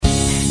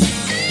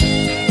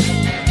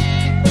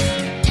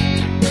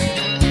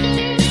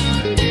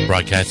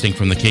Broadcasting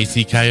from the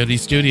KC Coyote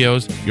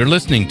Studios, you're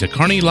listening to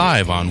Kearney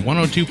Live on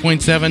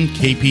 102.7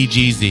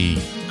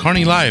 KPGZ.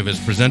 Kearney Live is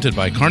presented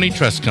by Kearney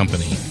Trust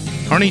Company.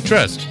 Kearney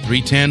Trust,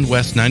 310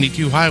 West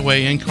 92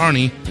 Highway in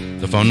Kearney.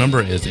 The phone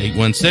number is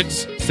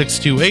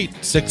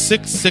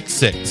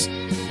 816-628-6666.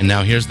 And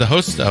now here's the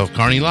hosts of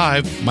Kearney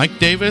Live, Mike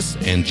Davis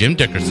and Jim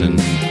Dickerson.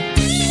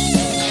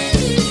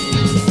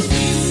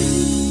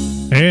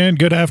 And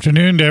good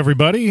afternoon to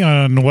everybody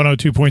on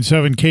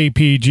 102.7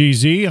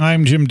 KPGZ.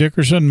 I'm Jim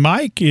Dickerson.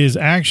 Mike is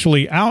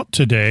actually out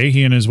today.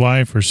 He and his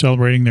wife are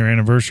celebrating their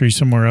anniversary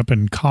somewhere up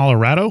in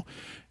Colorado,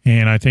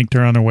 and I think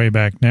they're on their way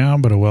back now,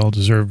 but a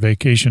well-deserved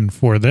vacation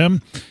for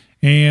them.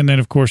 And then,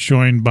 of course,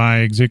 joined by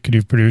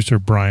executive producer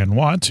Brian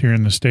Watts here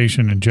in the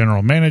station and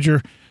general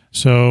manager.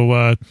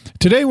 So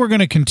today we're going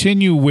to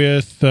continue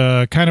with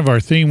kind of our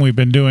theme we've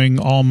been doing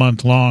all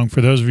month long.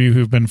 For those of you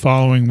who've been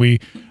following,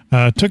 we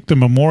took the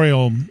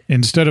Memorial,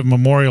 instead of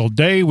Memorial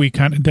Day, we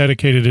kind of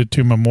dedicated it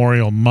to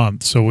Memorial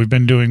Month. So we've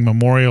been doing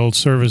memorial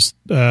service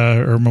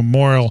or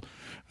memorial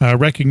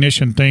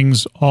recognition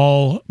things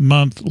all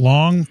month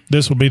long.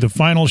 This will be the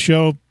final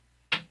show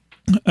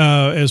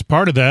as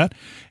part of that.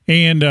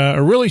 And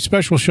a really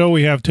special show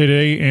we have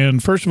today.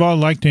 And first of all, I'd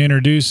like to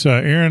introduce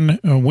Aaron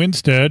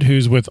Winstead,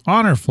 who's with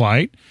Honor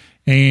Flight.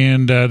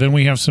 And then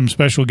we have some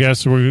special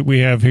guests we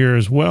have here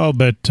as well.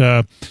 But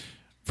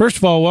first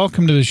of all,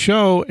 welcome to the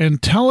show,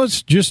 and tell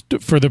us,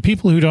 just for the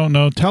people who don't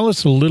know, tell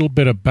us a little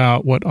bit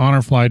about what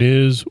Honor Flight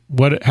is,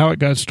 how it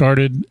got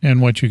started, and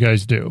what you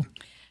guys do.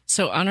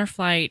 So Honor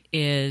Flight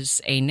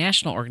is a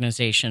national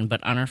organization,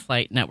 but Honor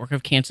Flight Network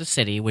of Kansas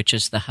City, which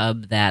is the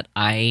hub that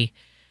I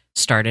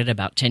started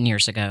about 10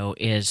 years ago,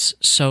 is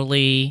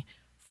solely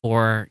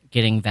for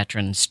getting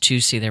veterans to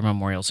see their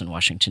memorials in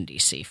Washington,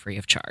 D.C., free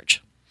of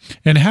charge.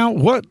 And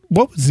what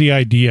was the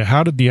idea?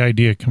 How did the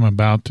idea come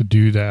about to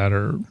do that?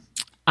 Or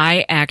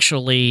I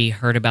actually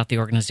heard about the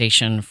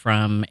organization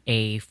from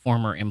a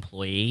former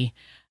employee,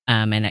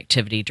 an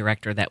activity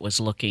director that was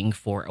looking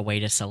for a way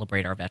to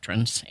celebrate our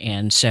veterans.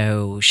 And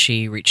so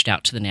she reached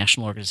out to the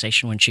national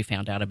organization when she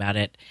found out about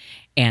it.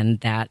 And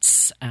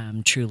that's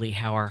truly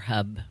how our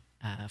hub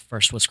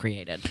first was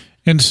created.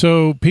 And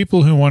so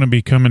people who want to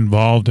become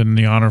involved in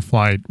the Honor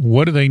Flight,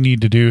 what do they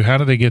need to do? How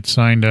do they get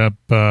signed up?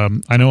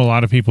 I know a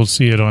lot of people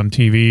see it on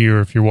TV,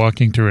 or if you're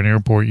walking through an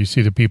airport, you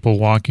see the people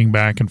walking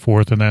back and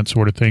forth and that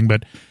sort of thing.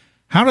 But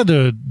how do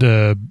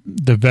the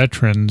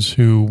veterans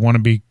who want to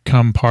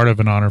become part of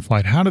an Honor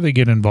Flight, how do they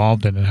get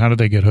involved in it? How do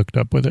they get hooked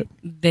up with it?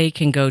 They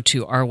can go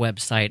to our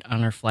website,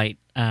 Honor Flight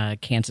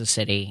Kansas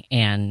City,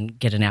 and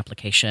get an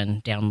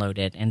application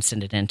downloaded and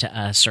send it in to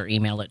us or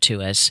email it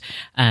to us.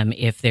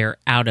 If they're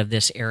out of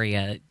this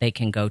area, they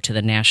can go to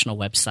the national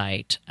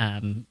website,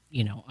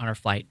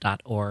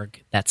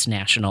 honorflight.org, that's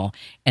national,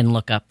 and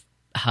look up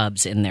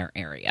hubs in their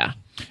area.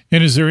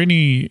 And is there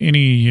any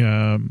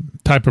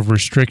type of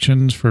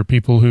restrictions for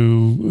people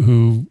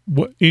who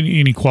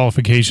any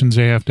qualifications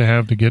they have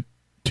to get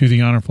to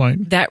the Honor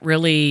Flight? That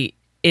really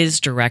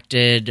is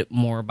directed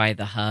more by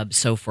the hub.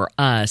 So for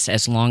us,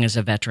 as long as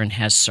a veteran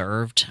has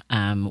served,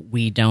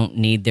 we don't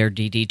need their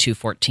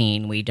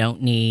DD-214. We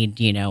don't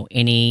need,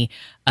 any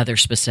other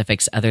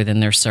specifics other than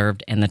they're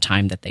served and the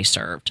time that they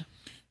served.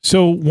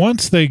 So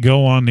once they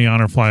go on the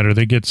Honor Flight or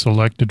they get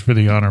selected for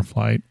the Honor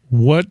Flight,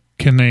 what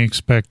can they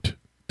expect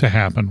to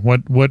happen?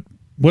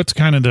 What's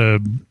kind of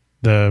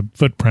the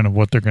footprint of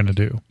what they're going to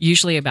do?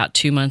 Usually about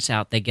 2 months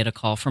out, they get a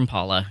call from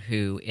Paula,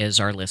 who is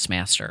our list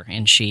master,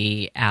 and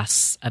she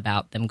asks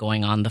about them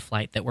going on the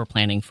flight that we're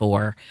planning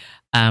for.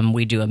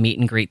 We do a meet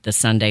and greet the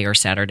Sunday or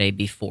Saturday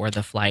before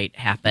the flight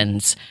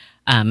happens.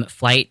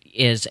 Flight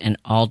is an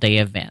all-day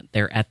event.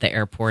 They're at the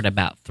airport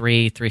about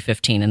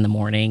 3:15 in the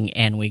morning,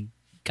 and we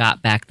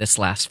got back this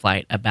last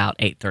flight about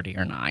 8:30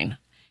 or 9.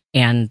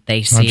 And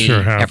they see everything. I'm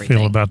sure how everything. I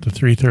feel about the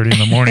 3:30 in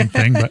the morning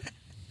thing, but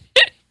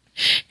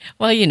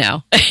well, yeah.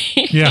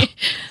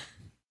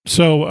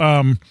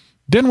 So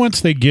then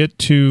once they get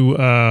to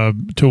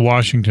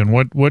Washington,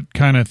 what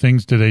kind of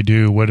things do they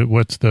do?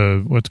 What's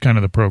kind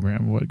of the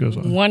program? What goes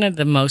on? One of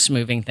the most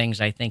moving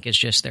things, I think, is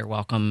just their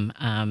welcome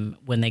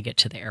when they get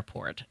to the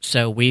airport.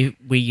 So we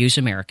use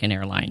American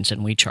Airlines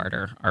and we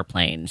charter our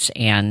planes.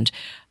 And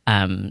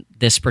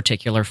this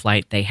particular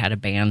flight, they had a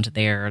band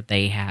there.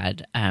 They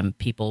had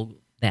people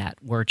that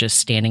were just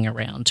standing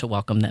around to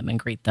welcome them and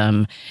greet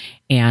them.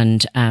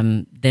 And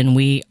then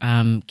we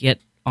get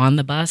on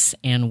the bus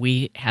and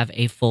we have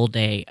a full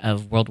day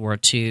of World War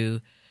II,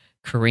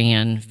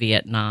 Korean,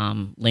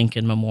 Vietnam,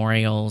 Lincoln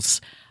memorials.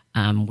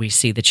 We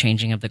see the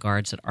changing of the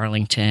guards at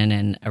Arlington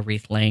and a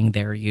wreath laying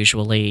there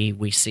usually.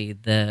 We see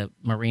the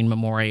Marine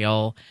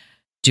Memorial,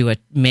 do a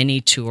mini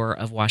tour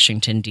of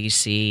Washington,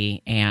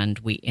 D.C., and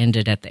we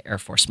ended at the Air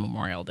Force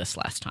Memorial this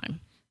last time.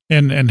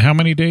 And how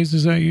many days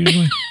is that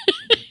usually?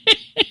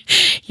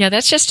 Yeah,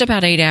 that's just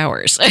about 8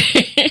 hours.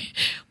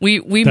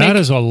 That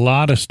is a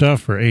lot of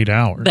stuff for 8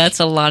 hours. That's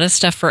a lot of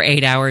stuff for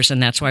 8 hours,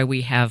 and that's why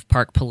we have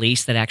park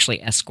police that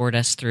actually escort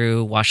us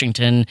through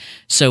Washington.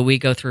 So we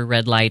go through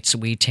red lights.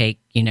 We take,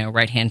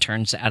 right-hand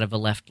turns out of a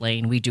left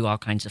lane. We do all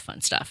kinds of fun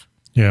stuff.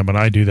 Yeah, but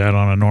I do that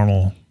on a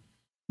normal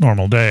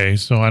day,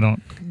 so I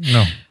don't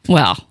know.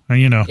 Well,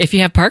 You know. if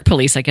you have park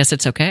police, I guess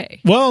it's okay.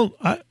 Well,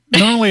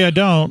 normally I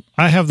don't.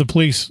 I have the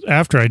police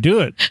after I do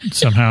it.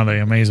 Somehow they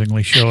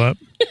amazingly show up.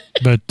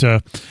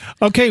 But,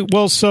 okay,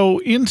 well, so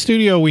in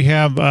studio we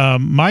have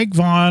Mike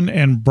Vaughn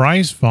and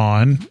Bryce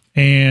Vaughn.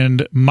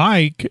 And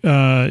Mike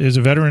is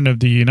a veteran of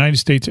the United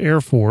States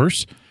Air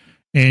Force.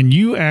 And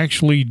you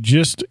actually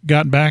just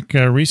got back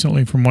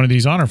recently from one of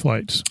these honor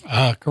flights.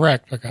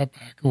 Correct. I got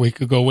back a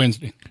week ago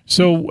Wednesday.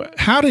 So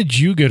how did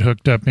you get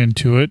hooked up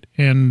into it?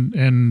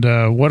 And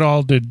what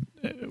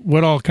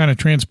all kind of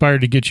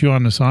transpired to get you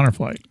on this honor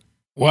flight?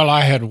 Well,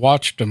 I had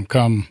watched them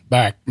come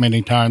back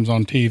many times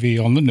on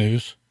TV, on the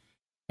news,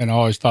 and I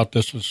always thought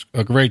this was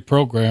a great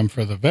program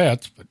for the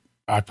vets, but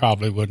I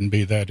probably wouldn't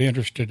be that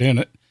interested in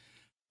it.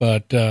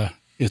 But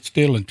it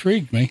still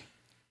intrigued me.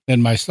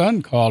 Then my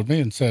son called me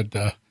and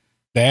said,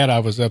 Dad, I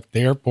was up at the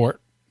airport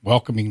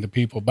welcoming the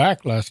people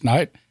back last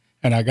night,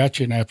 and I got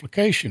you an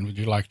application. Would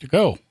you like to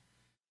go?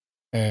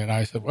 And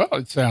I said, well,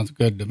 it sounds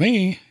good to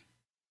me.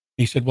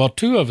 He said, well,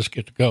 2 of us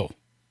get to go.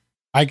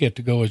 I get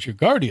to go as your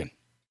guardian.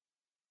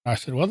 I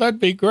said, well, that'd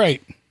be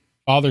great.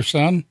 Father,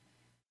 son,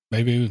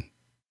 maybe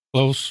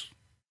close,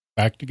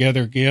 back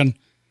together again,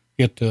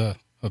 get to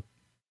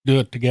do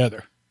it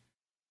together.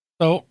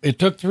 So it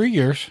took 3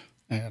 years.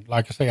 And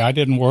like I say, I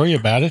didn't worry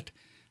about it.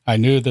 I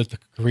knew that the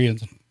Korean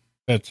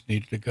vets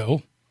needed to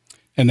go.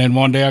 And then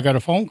one day I got a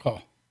phone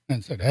call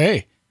and said,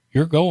 hey,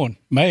 you're going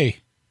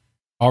May.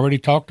 Already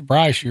talked to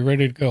Bryce. You're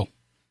ready to go.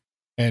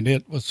 And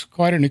it was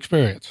quite an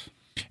experience.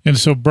 And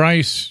so,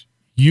 Bryce,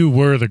 you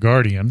were the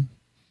guardian.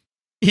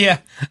 Yeah,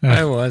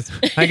 I was.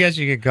 I guess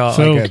you could call it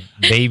So- like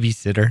a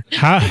babysitter.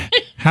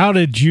 How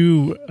did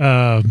you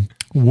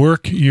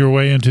work your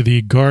way into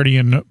the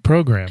guardian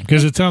program?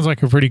 Because it sounds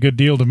like a pretty good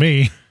deal to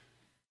me.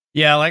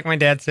 Yeah, like my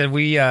dad said,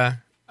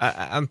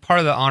 I'm part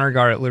of the honor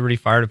guard at Liberty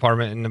Fire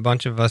Department, and a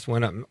bunch of us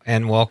went up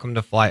and welcomed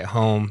a flight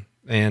home.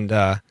 And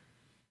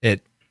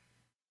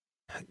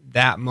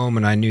that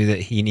moment, I knew that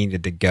he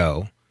needed to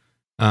go.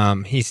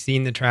 He's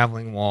seen the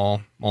traveling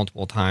wall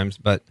multiple times,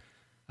 but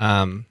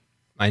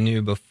I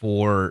knew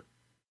before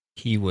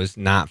he was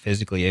not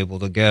physically able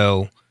to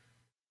go,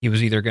 he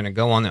was either going to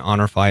go on the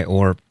honor flight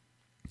or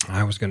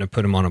I was going to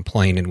put him on a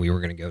plane and we were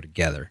going to go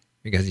together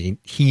because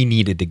he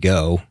needed to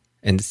go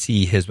and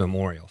see his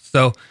memorial.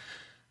 So,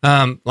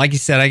 like you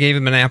said, I gave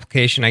him an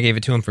application. I gave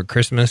it to him for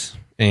Christmas,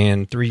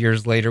 and 3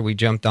 years later we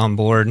jumped on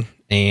board.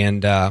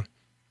 And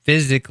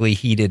physically,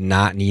 he did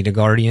not need a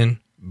guardian,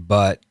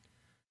 but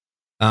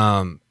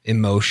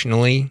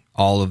emotionally,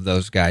 all of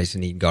those guys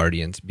need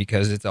guardians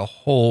because it's a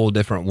whole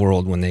different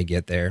world when they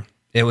get there.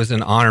 It was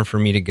an honor for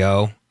me to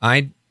go.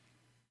 I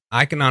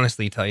can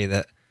honestly tell you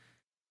that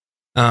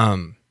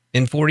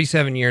in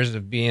 47 years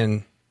of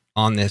being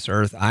on this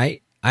earth,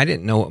 I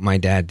didn't know what my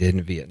dad did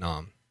in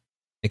Vietnam,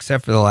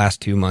 except for the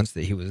last 2 months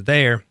that he was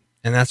there.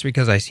 And that's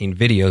because I seen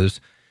videos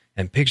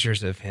and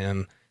pictures of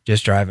him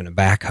just driving a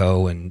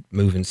backhoe and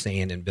moving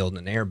sand and building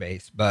an air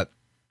base. But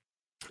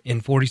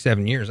in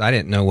 47 years, I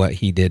didn't know what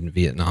he did in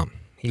Vietnam.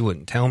 He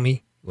wouldn't tell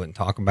me, he wouldn't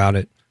talk about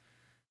it.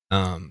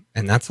 And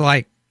that's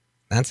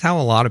how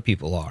a lot of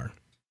people are.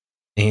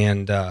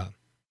 And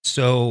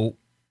so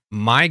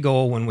my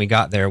goal when we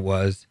got there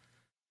was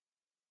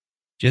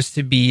just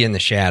to be in the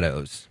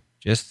shadows,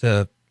 just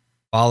to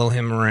follow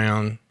him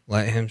around,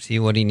 let him see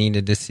what he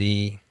needed to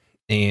see,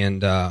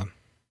 and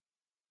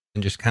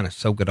just kind of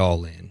soak it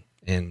all in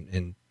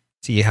and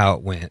see how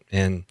it went.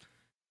 And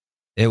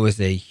it was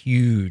a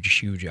huge,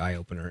 huge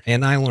eye-opener.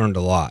 And I learned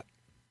a lot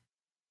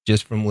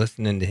just from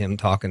listening to him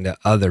talking to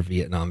other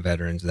Vietnam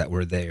veterans that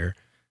were there.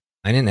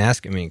 I didn't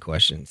ask him any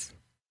questions.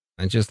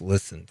 I just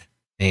listened.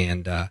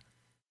 And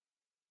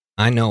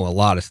I know a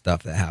lot of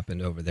stuff that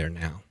happened over there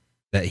now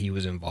that he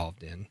was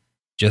involved in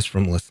just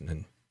from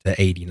listening to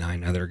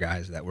 89 other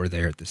guys that were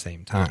there at the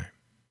same time.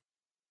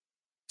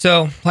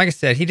 So, like I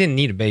said, he didn't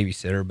need a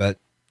babysitter, but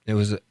it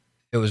was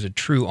a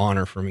true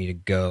honor for me to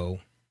go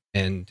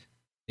and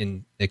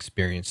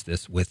experience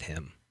this with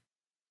him.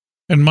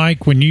 And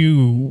Mike, when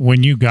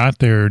you got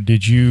there,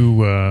 did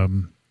you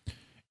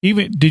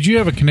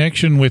have a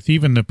connection with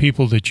even the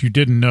people that you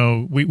didn't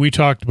know? We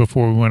talked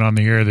before we went on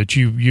the air that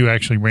you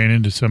actually ran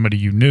into somebody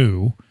you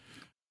knew,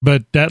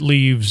 but that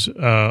leaves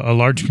a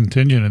large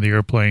contingent of the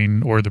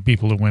airplane or the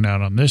people that went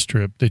out on this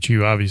trip that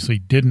you obviously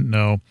didn't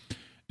know.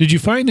 Did you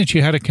find that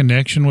you had a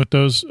connection with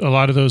a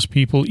lot of those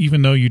people,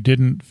 even though you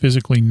didn't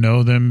physically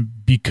know them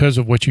because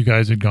of what you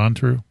guys had gone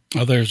through?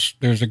 Well, there's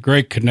a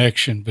great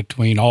connection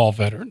between all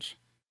veterans,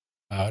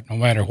 no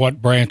matter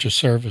what branch of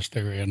service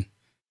they're in.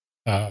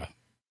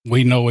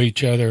 We know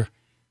each other.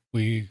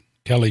 We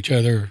tell each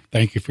other,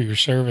 thank you for your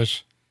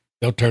service.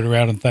 They'll turn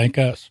around and thank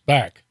us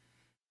back.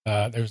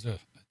 There's a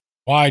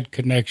wide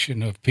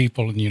connection of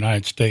people in the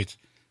United States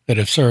that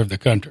have served the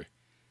country.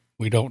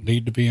 We don't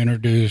need to be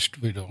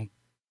introduced. We don't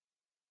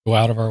go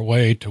out of our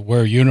way to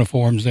wear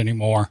uniforms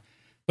anymore,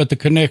 but the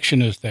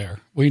connection is there.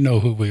 We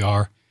know who we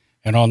are.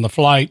 And on the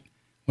flight,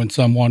 when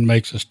someone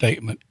makes a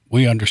statement,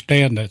 we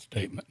understand that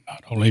statement,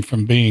 not only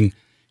from being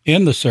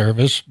in the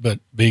service, but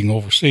being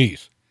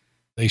overseas.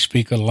 They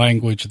speak a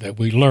language that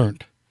we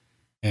learned,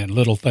 and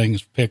little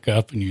things pick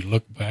up, and you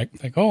look back and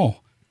think, oh,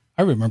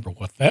 I remember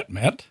what that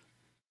meant.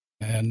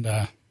 And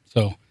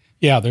so,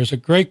 yeah, there's a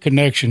great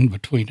connection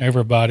between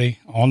everybody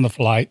on the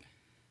flight,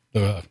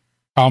 the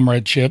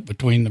comradeship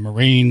between the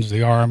Marines,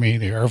 the Army,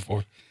 the Air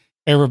Force.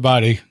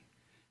 Everybody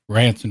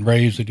rants and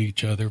raves at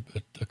each other,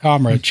 but the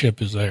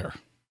comradeship is there.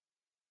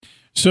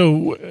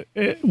 So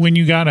when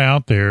you got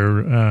out there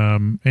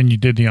and you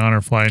did the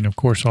honor flight, and of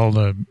course all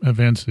the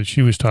events that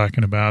she was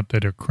talking about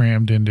that are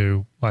crammed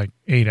into like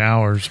 8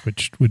 hours,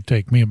 which would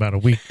take me about a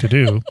week to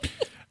do.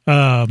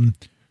 I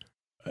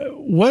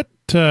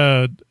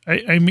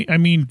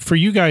mean, for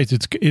you guys,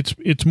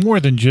 it's more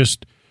than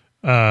just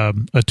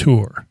a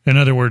tour. In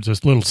other words,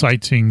 this little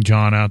sightseeing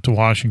jaunt out to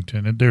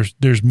Washington. And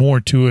there's more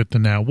to it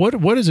than that.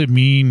 What does it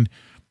mean?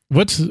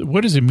 What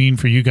does it mean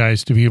for you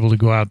guys to be able to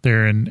go out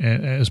there and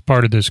as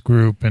part of this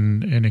group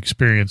and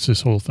experience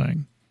this whole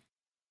thing?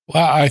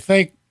 Well, I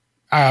think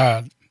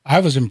I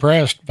was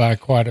impressed by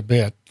quite a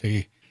bit.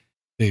 The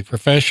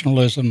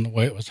professionalism, the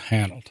way it was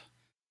handled,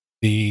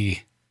 the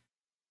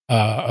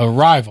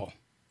arrival.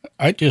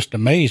 It just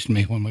amazed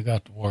me when we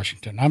got to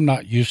Washington. I'm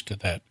not used to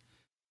that.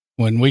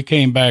 When we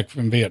came back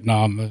from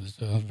Vietnam, it was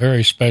a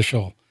very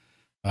special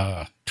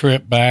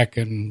trip back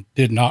and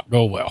did not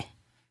go well.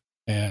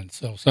 And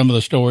so some of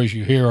the stories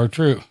you hear are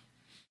true.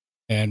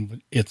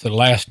 And it's a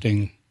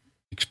lasting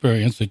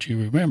experience that you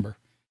remember.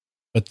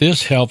 But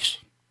this helps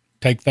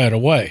take that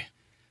away.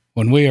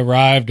 When we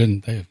arrived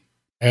and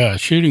the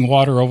shooting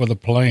water over the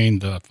plane,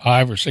 the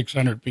 500 or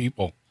 600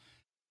 people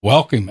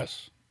welcome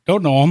us.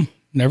 Don't know them,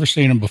 never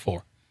seen them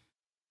before.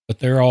 But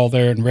they're all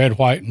there in red,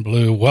 white, and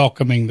blue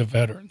welcoming the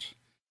veterans.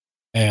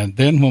 And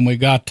then when we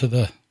got to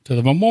the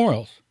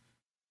memorials,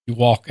 you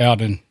walk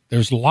out and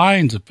there's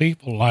lines of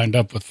people lined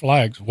up with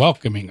flags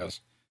welcoming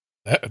us.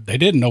 They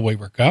didn't know we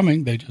were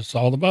coming. They just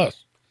saw the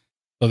bus.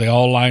 So they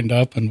all lined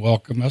up and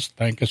welcomed us,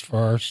 thank us for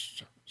our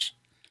service.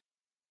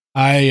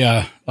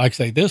 Like I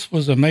say, this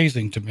was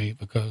amazing to me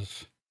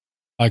because,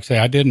 like I say,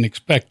 I didn't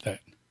expect that.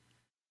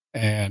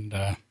 And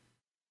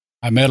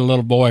I met a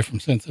little boy from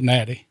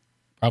Cincinnati,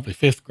 probably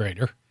fifth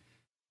grader,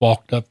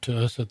 walked up to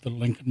us at the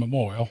Lincoln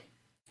Memorial,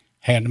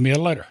 handed me a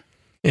letter.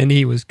 And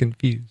he was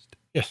confused.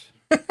 Yes.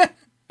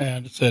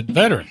 And it said,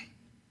 veteran.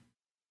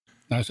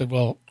 And I said,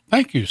 well,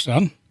 thank you,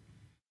 son.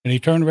 And he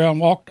turned around and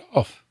walked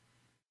off.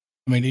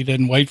 I mean, he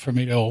didn't wait for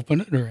me to open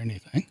it or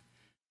anything.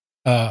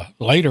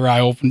 Later,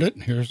 I opened it,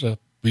 and here's a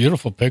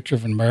beautiful picture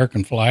of an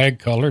American flag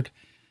colored.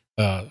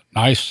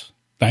 Nice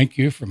thank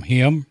you from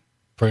him,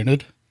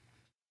 printed.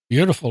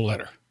 Beautiful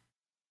letter.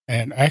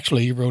 And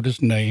actually, he wrote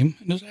his name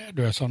and his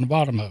address on the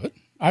bottom of it.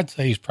 I'd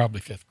say he's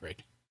probably fifth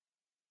grade.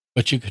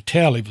 But you could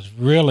tell he was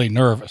really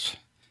nervous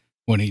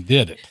when he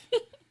did it.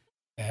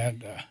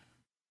 And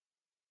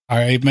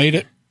I made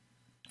it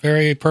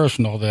very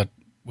personal that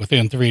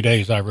within 3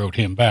 days I wrote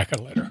him back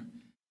a letter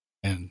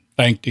and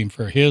thanked him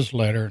for his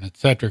letter and et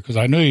cetera, because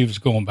I knew he was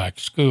going back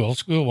to school.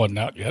 School wasn't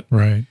out yet.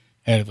 Right.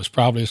 And it was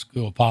probably a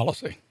school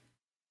policy.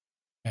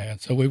 And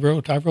so I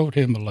wrote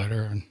him a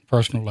letter, and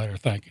personal letter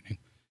thanking him.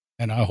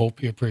 And I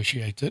hope he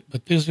appreciates it.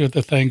 But these are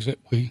the things that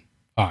we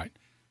find.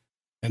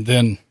 And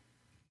then,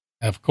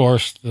 of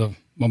course, the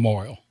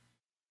memorial.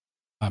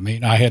 I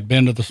mean, I had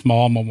been to the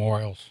small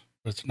memorials,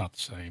 but it's not the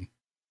same.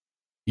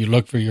 You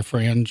look for your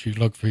friends, you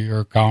look for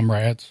your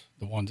comrades,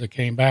 the ones that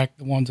came back,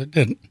 the ones that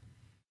didn't.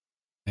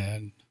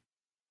 And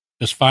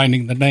just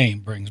finding the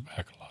name brings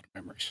back a lot of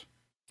memories.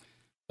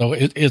 So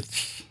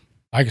it's,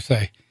 like I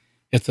say,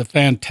 it's a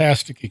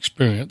fantastic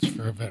experience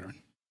for a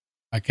veteran.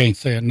 I can't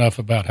say enough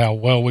about how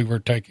well we were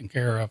taken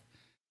care of,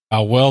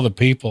 how well the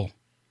people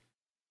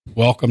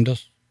welcomed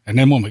us. And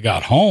then when we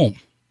got home,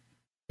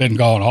 been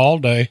gone all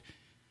day,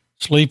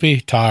 sleepy,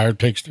 tired,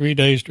 takes 3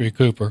 days to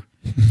recuperate.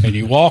 And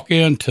you walk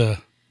into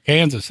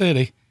Kansas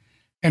City,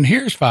 and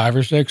here's 500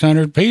 or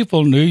 600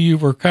 people knew you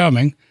were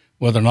coming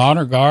with an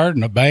honor guard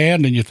and a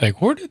band, and you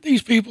think, where did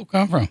these people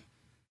come from?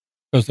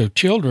 Because they're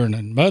children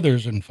and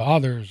mothers and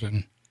fathers,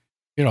 and,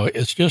 you know,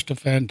 it's just a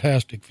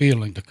fantastic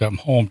feeling to come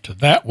home to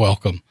that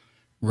welcome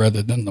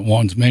rather than the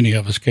ones many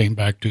of us came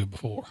back to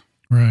before.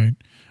 Right.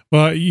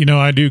 Well, you know,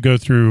 I do go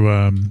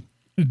through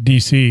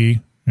D.C.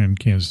 and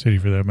Kansas City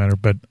for that matter,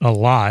 but a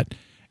lot.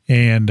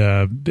 And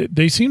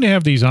they seem to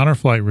have these honor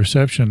flight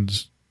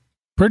receptions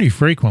pretty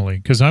frequently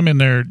because I'm in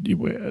there,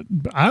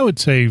 I would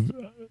say,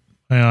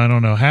 I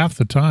don't know, half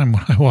the time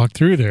when I walk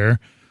through there,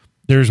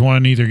 there's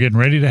one either getting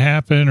ready to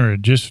happen or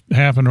it just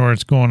happened or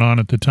it's going on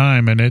at the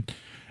time. And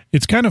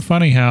it's kind of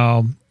funny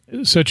how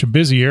such a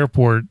busy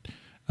airport,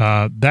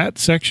 that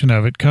section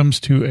of it comes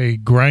to a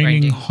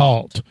grinding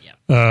halt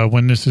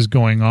when this is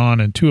going on.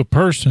 And to a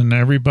person,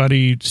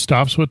 everybody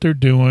stops what they're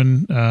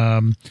doing,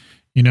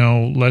 you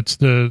know, lets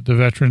the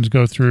veterans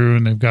go through,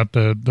 and they've got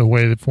the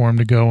way for them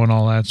to go and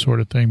all that sort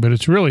of thing. But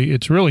it's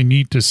really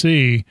neat to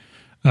see.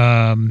 You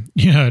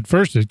know, at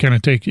first it kind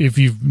of takes if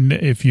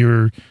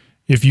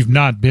you've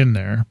not been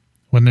there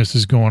when this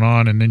is going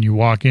on, and then you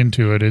walk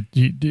into it,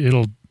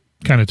 it'll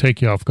kind of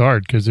take you off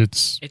guard because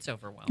it's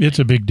overwhelming. It's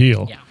a big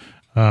deal.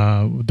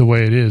 Yeah. The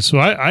way it is. So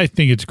I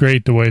think it's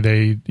great the way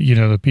they,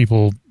 the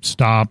people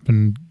stop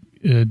and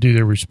do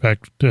their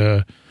respect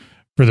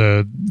for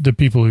the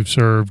people who've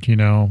served,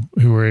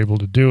 who were able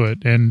to do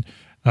it. And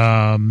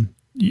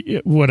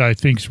what I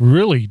think's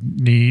really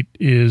neat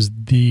is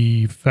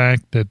the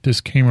fact that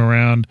this came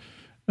around.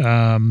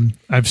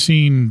 I've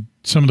seen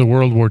some of the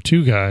World War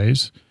II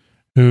guys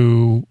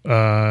who,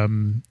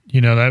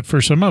 that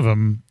for some of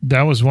them,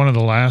 that was one of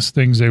the last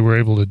things they were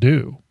able to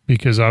do,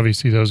 because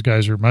obviously those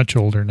guys are much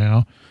older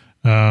now.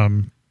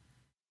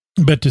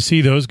 But to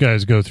see those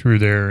guys go through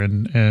there,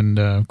 and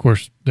of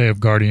course they have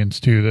guardians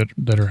too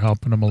that are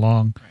helping them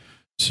along.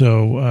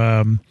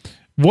 So,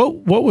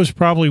 what was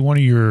probably one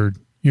of your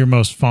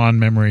most fond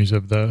memories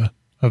of the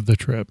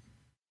trip?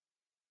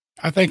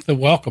 I think the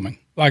welcoming.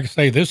 Like I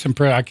say,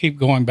 I keep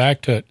going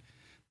back to it,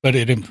 but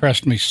it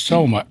impressed me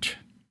so much.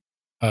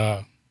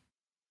 At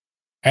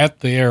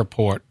the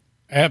airport,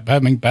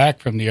 coming back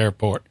from the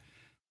airport,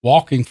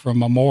 walking from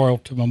memorial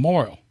to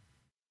memorial.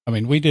 I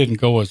mean, we didn't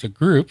go as a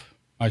group.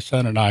 My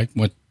son and I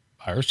went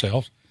by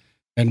ourselves,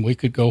 and we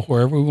could go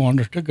wherever we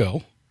wanted to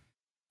go.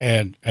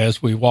 And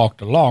as we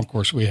walked along, of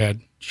course, we had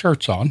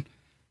shirts on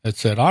that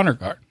said Honor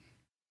Guard,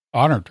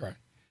 Honor Guard.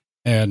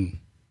 And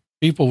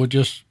people would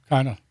just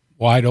kind of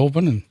wide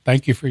open and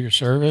thank you for your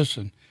service.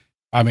 And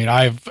I mean,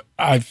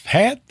 I've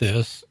had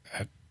this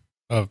at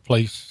a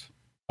place,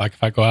 like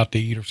if I go out to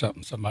eat or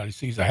something, somebody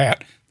sees a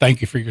hat, thank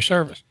you for your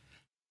service.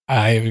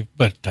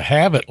 But to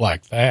have it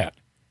like that,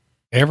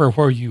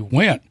 everywhere you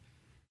went,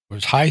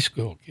 was high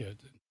school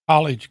kids, and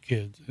college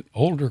kids, and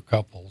older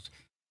couples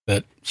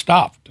that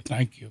stopped to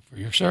thank you for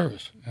your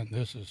service. And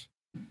this is,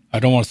 I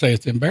don't want to say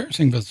it's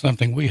embarrassing, but it's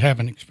something we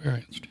haven't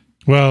experienced.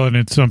 Well, and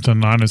it's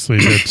something, honestly,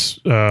 that's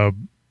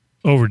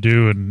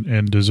overdue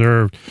and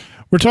deserved.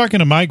 We're talking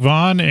to Mike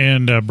Vaughn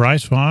and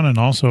Bryce Vaughn, and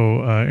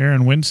also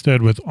Aaron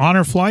Winstead with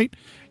Honor Flight.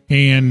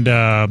 And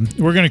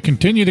we're going to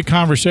continue the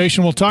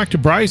conversation. We'll talk to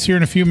Bryce here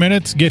in a few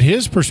minutes, get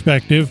his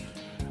perspective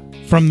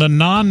from the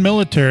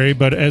non-military,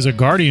 but as a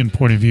Guardian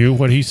point of view,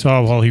 what he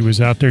saw while he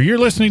was out there. You're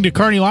listening to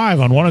Kearney Live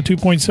on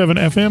 102.7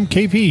 FM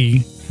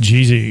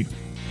KPGZ.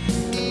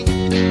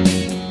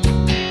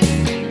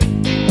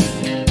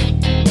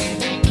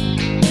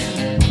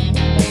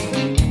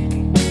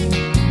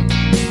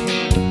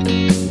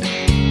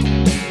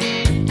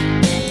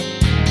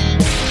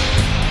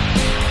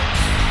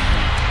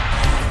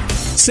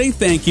 Say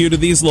thank you to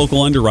these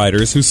local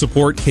underwriters who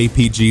support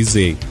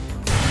KPGZ.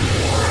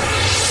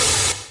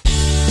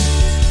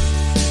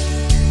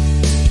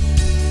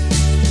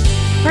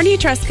 Kearney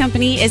Trust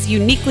Company is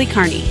uniquely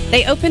Kearney.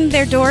 They opened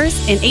their doors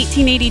in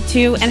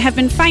 1882 and have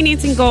been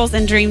financing goals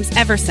and dreams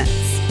ever since.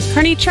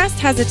 Kearney Trust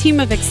has a team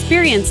of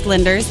experienced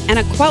lenders and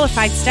a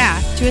qualified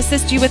staff to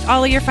assist you with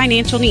all of your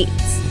financial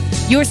needs.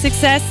 Your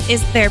success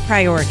is their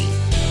priority.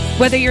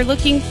 Whether you're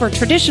looking for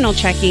traditional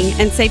checking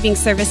and savings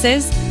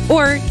services,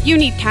 or you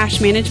need cash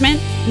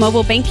management,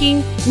 mobile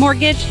banking,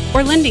 mortgage,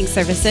 or lending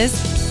services,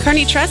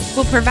 Kearney Trust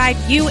will provide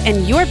you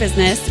and your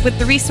business with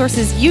the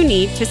resources you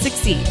need to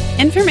succeed.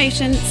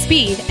 Information,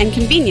 speed, and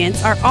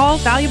convenience are all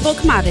valuable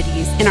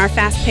commodities in our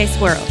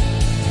fast-paced world.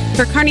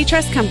 For Kearney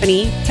Trust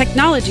Company,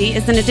 technology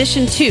is an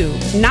addition to,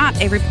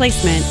 not a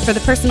replacement for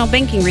the personal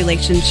banking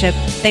relationship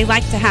they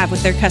like to have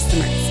with their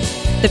customers.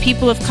 The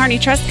people of Kearney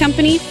Trust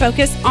Company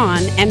focus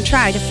on and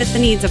try to fit the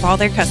needs of all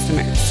their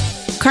customers.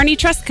 Kearney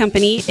Trust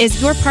Company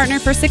is your partner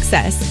for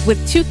success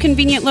with 2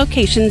 convenient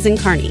locations in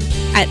Kearney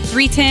at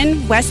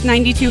 310 West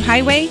 92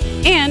 Highway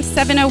and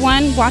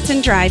 701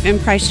 Watson Drive in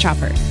Price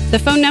Chopper. The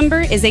phone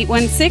number is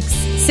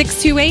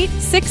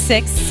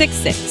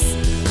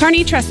 816-628-6666.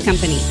 Kearney Trust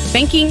Company.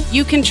 Banking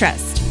you can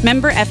trust.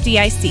 Member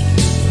FDIC.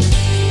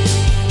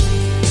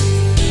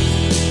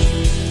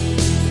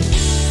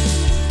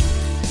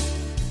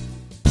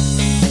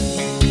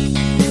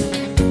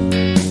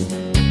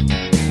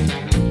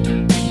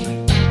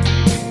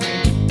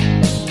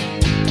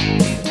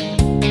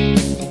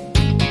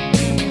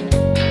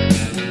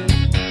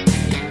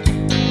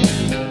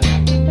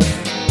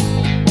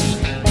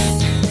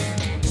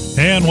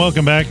 And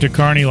welcome back to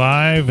Kearney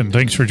Live, and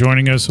thanks for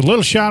joining us. A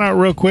little shout out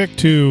real quick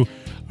to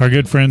our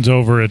good friends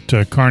over at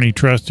Kearney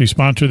Trust who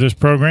sponsor this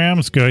program.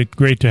 It's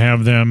great to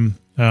have them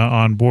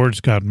on board.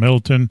 Scott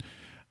Middleton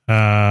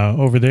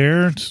over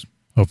there.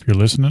 Hope you're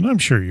listening. I'm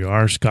sure you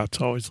are.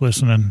 Scott's always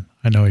listening.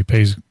 I know he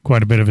pays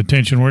quite a bit of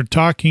attention. We're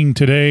talking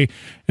today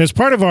as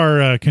part of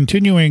our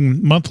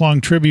continuing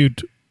month-long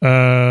tribute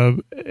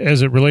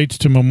as it relates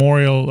to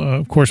Memorial.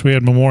 Of course, we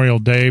had Memorial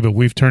Day, but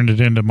we've turned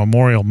it into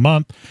Memorial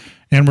Month.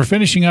 And we're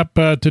finishing up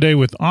today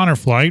with Honor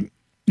Flight,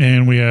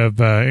 and we have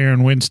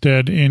Aaron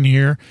Winstead in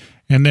here,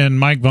 and then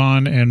Mike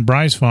Vaughn and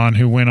Bryce Vaughn,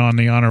 who went on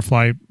the Honor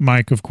Flight.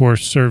 Mike, of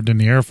course, served in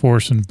the Air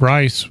Force, and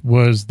Bryce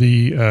was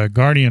the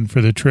guardian for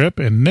the trip.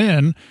 And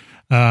then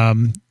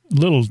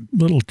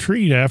little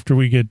treat after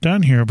we get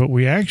done here, but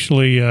we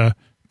actually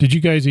did you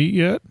guys eat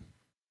yet?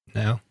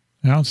 No.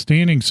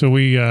 Outstanding. So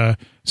we,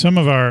 some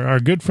of our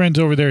good friends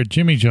over there at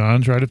Jimmy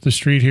John's, right up the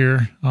street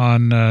here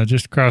on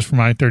just across from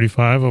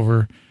I-35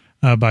 over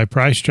by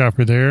Price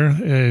Chopper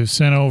there,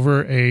 sent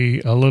over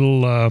a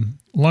little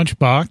lunch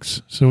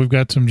box. So we've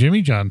got some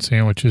Jimmy John's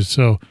sandwiches.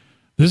 So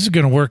this is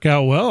going to work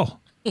out well.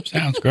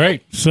 Sounds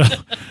great.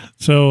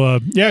 So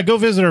yeah, go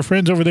visit our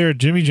friends over there at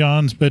Jimmy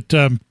John's. But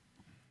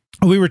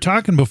we were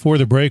talking before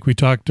the break. We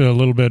talked a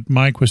little bit.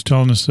 Mike was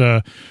telling us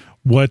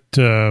what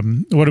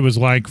it was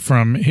like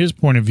from his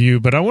point of view.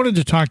 But I wanted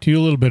to talk to you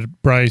a little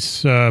bit,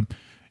 Bryce.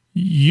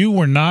 You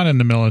were not in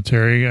the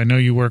military. I know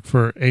you work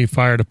for a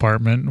fire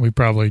department. We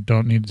probably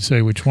don't need to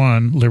say which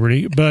one,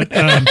 Liberty. But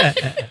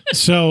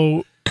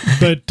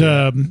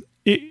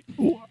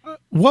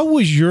what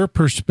was your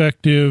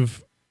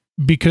perspective?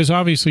 Because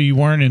obviously you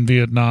weren't in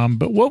Vietnam,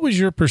 but what was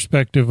your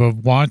perspective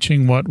of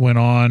watching what went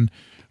on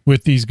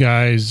with these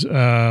guys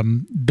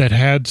that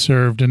had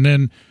served, and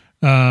then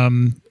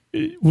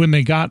when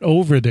they got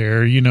over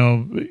there,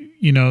 you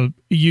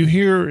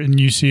hear and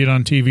you see it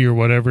on TV or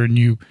whatever, and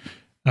you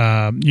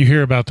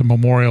hear about the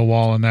memorial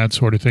wall and that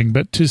sort of thing.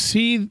 But to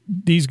see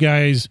these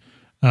guys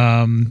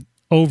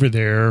over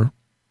there,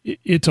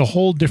 it's a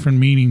whole different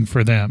meaning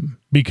for them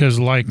because,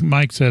 like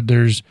Mike said,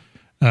 there's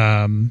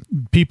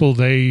people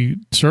they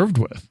served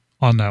with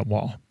on that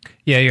wall.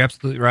 Yeah, you're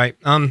absolutely right.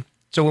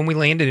 So when we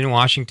landed in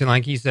Washington,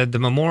 like he said, the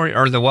memorial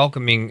or the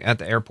welcoming at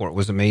the airport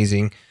was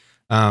amazing.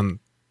 And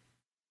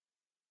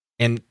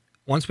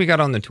once we got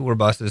on the tour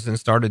buses and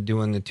started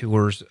doing the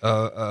tours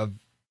of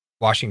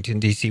Washington,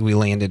 D.C., we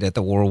landed at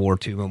the World War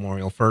II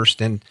Memorial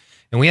first. And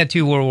we had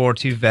 2 World War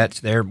II vets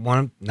there,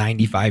 one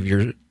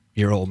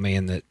 95-year-old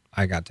man that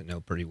I got to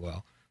know pretty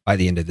well by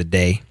the end of the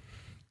day.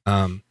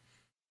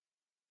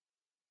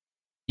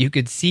 You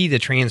could see the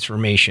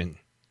transformation.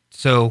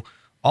 So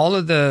all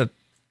the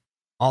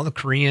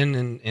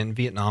Korean and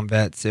Vietnam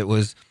vets,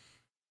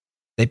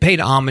 they paid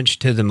homage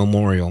to the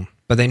memorial,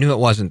 but they knew it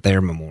wasn't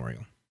their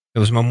memorial. It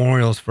was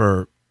memorials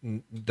for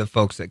the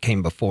folks that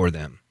came before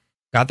them.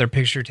 Got their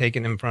picture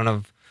taken in front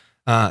of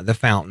the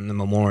fountain, the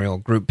memorial,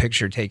 group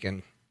picture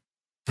taken.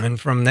 And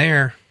from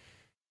there,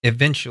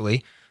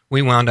 eventually,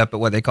 we wound up at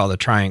what they call the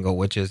triangle,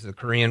 which is the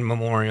Korean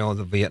memorial,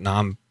 the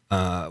Vietnam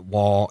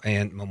wall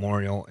and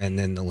memorial, and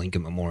then the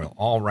Lincoln Memorial,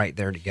 all right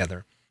there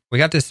together. We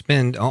got to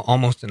spend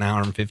almost an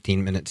hour and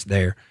 15 minutes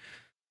there.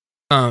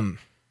 But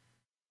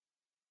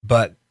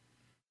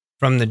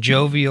from the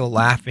jovial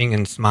laughing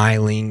and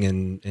smiling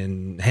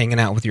and hanging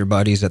out with your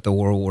buddies at the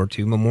World War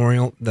II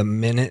Memorial, the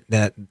minute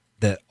that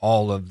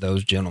all of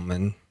those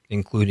gentlemen,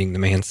 including the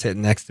man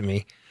sitting next to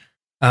me,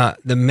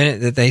 the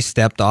minute that they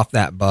stepped off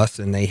that bus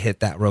and they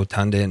hit that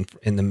rotunda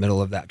in the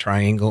middle of that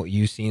triangle,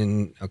 you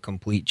seen a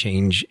complete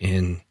change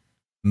in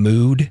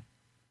mood,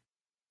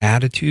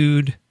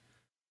 attitude,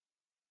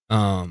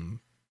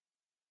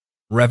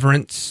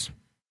 reverence.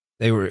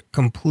 They were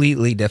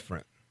completely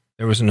different.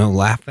 There was no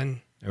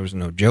laughing. There was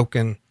no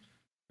joking.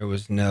 There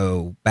was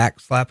no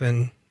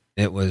backslapping.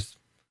 It was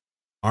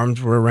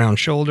arms were around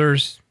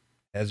shoulders,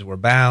 heads were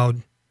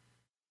bowed,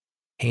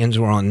 hands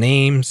were on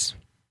names.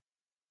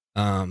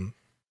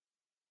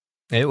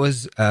 It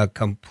was a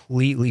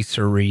completely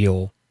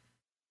surreal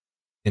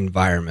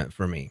environment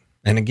for me.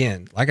 And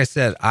again, like I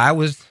said, I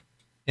was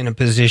in a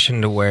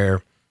position to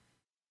where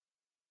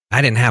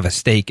I didn't have a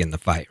stake in the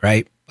fight,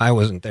 right? I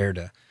wasn't there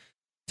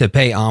to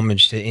pay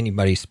homage to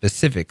anybody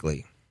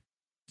specifically.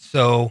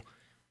 So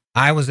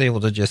I was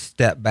able to just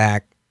step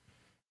back,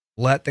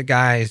 let the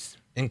guys,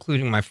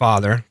 including my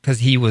father, because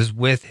he was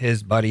with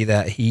his buddy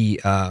that he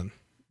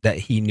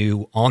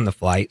knew on the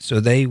flight. So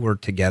they were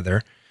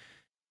together.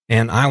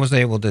 And I was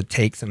able to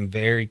take some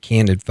very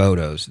candid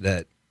photos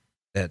that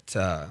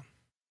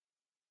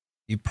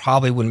you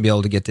probably wouldn't be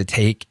able to get to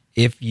take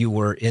if you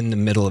were in the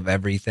middle of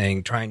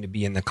everything, trying to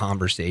be in the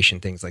conversation,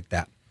 things like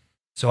that.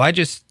 So I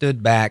just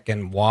stood back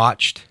and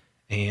watched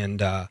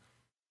and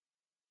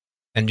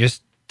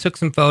just took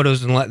some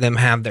photos and let them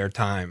have their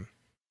time.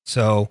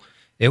 So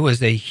it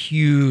was a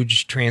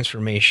huge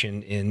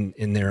transformation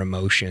in their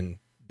emotion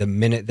the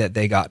minute that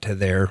they got to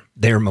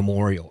their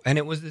memorial. And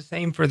it was the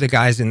same for the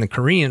guys in the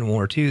Korean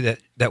War too,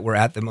 that were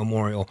at the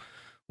memorial.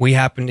 We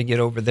happened to get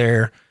over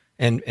there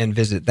and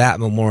visit that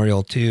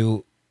memorial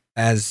too,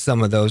 as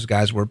some of those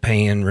guys were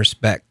paying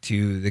respect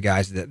to the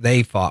guys that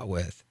they fought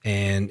with.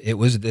 And it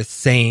was the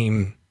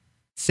same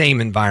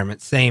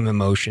environment, same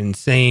emotion,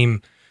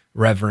 same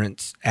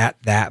reverence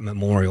at that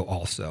memorial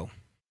also.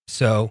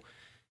 So,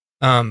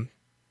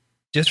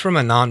 just from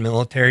a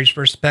non-military's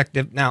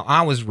perspective, now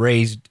I was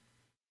raised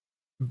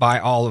by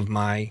all of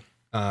my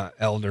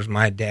elders,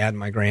 my dad,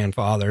 my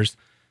grandfathers.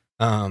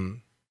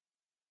 Whether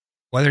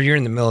you're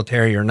in the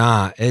military or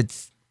not,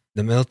 it's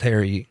the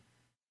military.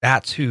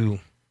 That's who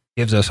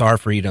gives us our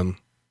freedom,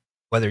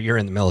 whether you're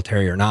in the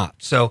military or not.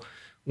 So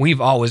we've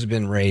always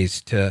been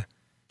raised to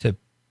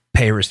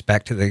pay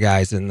respect to the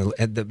guys and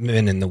the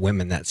men and the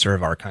women that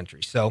serve our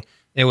country. So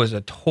it was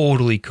a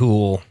totally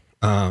cool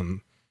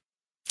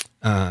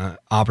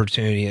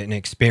opportunity and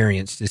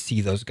experience to see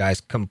those guys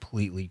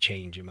completely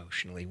change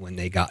emotionally when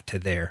they got to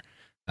their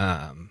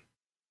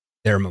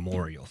their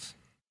memorials.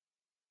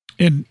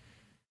 And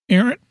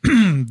Aaron,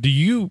 do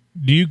you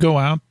go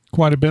out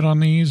quite a bit on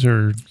these,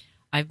 or?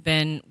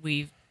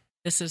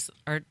 This was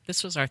our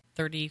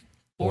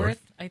 34th,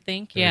 I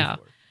think. 34th. Yeah.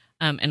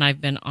 And I've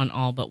been on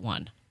all but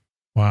one.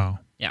 Wow.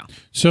 Yeah.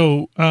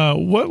 So,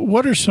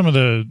 what are some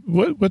of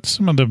what's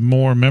some of the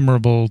more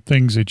memorable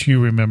things that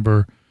you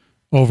remember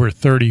over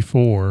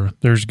 34?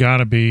 There's got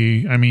to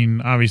be. I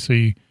mean,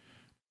 obviously,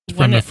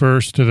 from the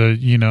first to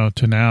the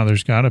to now,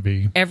 there's got to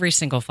be. Every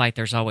single flight,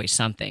 there's always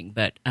something.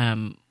 But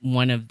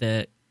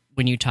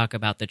when you talk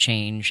about the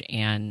change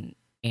and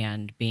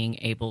being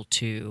able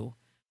to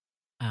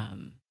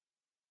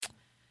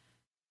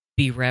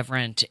be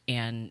reverent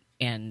and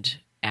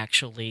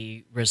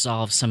actually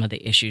resolve some of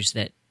the issues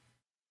that,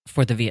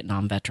 for the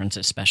Vietnam veterans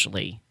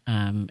especially,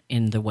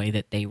 in the way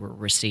that they were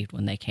received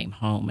when they came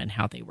home and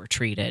how they were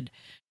treated.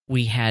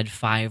 We had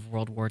 5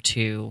 World War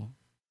II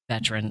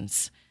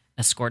veterans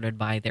escorted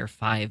by their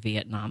 5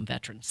 Vietnam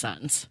veteran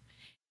sons.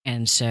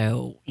 And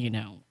so,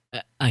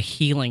 a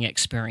healing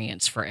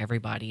experience for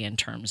everybody in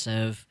terms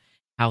of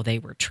how they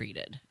were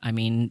treated. I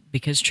mean,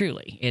 because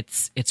truly,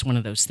 it's one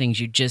of those things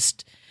you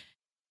just...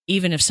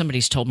 Even if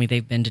somebody's told me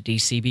they've been to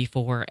D.C.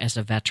 before as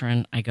a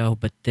veteran, I go,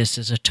 but this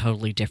is a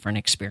totally different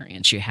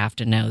experience. You have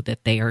to know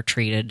that they are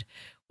treated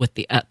with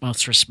the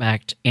utmost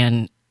respect,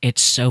 and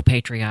it's so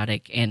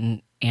patriotic,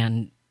 and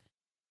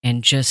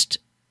just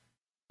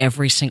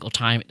every single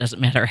time, it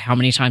doesn't matter how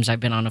many times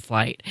I've been on a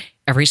flight,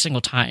 every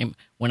single time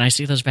when I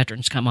see those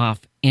veterans come off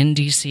in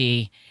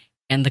D.C.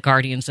 and the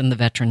guardians and the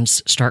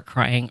veterans start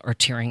crying or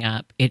tearing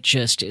up, it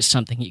just is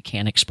something you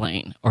can't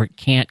explain or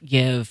can't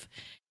give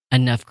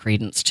enough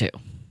credence to.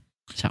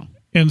 So,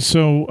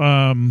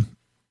 I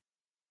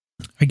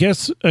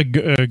guess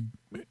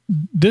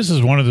this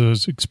is one of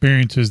those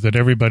experiences that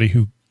everybody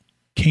who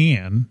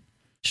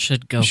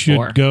should go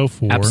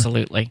for.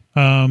 Absolutely.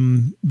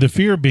 The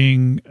fear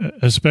being,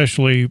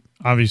 especially,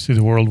 obviously,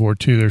 the World War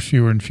II, there's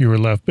fewer and fewer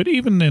left. But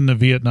even in the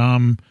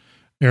Vietnam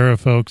era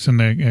folks and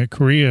the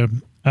Korea,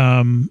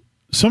 some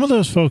of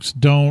those folks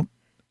don't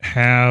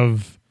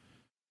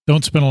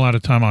spend a lot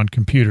of time on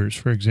computers,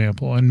 for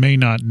example, and may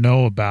not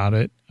know about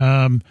it.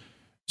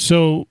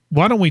 So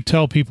why don't we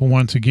tell people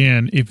once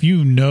again, if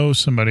you know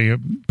somebody,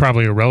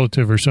 probably a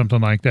relative or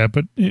something like that,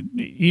 but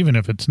even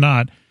if it's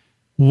not,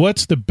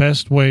 what's the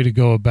best way to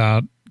go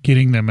about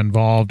getting them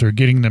involved or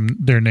getting them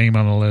their name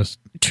on the list?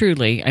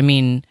 Truly. I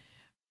mean,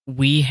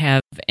 we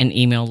have an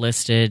email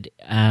listed.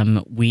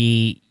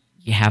 We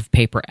have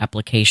paper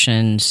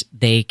applications.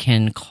 They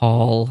can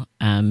call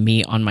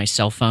me on my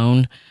cell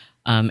phone.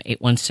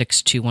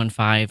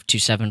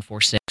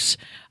 816-215-2746.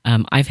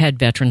 I've had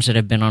veterans that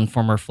have been on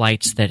former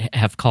flights that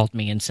have called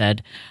me and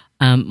said,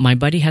 my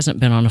buddy hasn't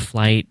been on a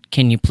flight.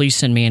 Can you please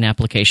send me an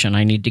application?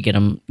 I need to get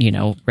them,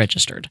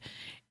 registered.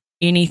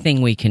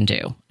 Anything we can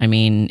do. I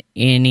mean,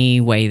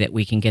 any way that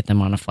we can get them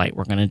on a flight,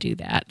 we're going to do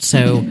that.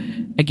 So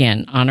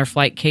again, Honor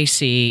Flight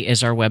KC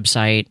is our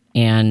website,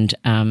 and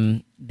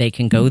they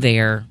can go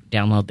there,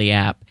 download the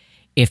app.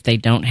 If they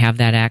don't have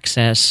that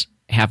access,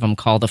 have them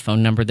call the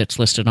phone number that's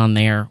listed on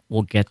there.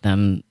 We'll get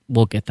them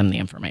the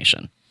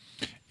information.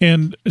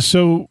 And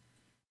so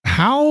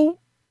how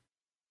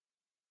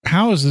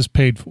is this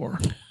paid for?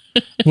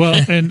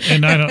 Well, and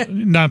I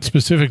don't, not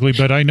specifically,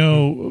 but I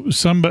know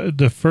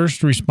the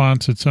first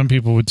response that some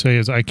people would say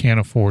is, I can't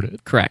afford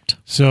it. Correct.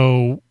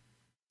 So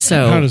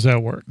how does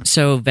that work?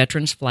 So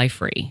veterans fly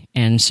free.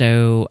 And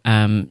so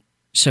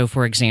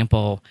for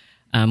example,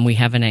 we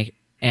have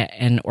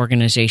an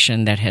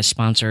organization that has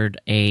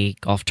sponsored a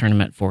golf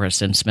tournament for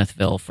us in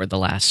Smithville for the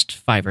last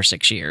 5 or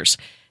 6 years.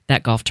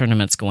 That golf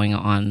tournament's going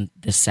on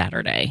this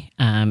Saturday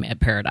at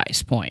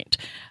Paradise Point.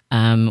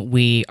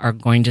 We are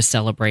going to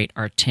celebrate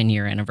our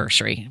 10-year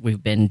anniversary.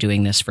 We've been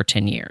doing this for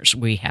 10 years.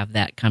 We have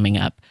that coming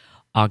up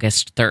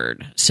August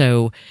 3rd.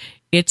 So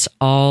it's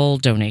all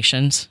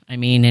donations. I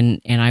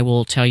mean, and I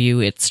will tell you,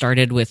 it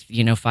started with,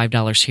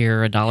 $5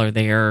 here, $1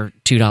 there,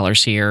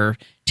 $2 here,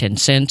 10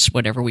 cents,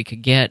 whatever we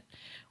could get.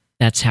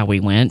 That's how we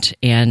went,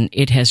 and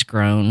it has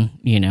grown,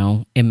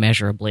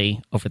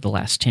 immeasurably over the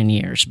last 10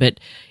 years.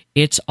 But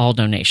it's all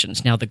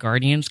donations. Now, the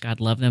Guardians, God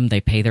love them, they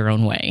pay their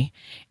own way.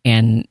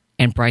 And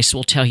Bryce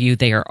will tell you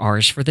they are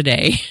ours for the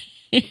day,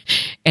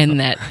 and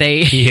that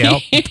they...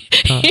 Yep.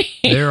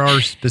 There are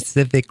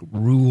specific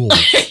rules.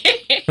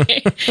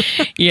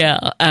 Yeah.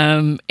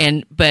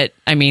 But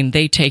I mean,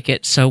 they take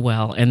it so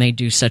well, and they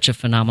do such a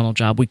phenomenal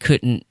job. We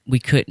couldn't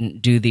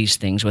do these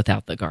things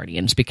without the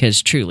Guardians,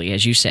 because truly,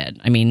 as you said,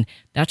 I mean,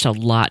 that's a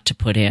lot to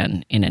put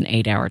in an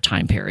 8-hour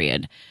time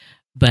period.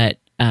 But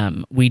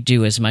we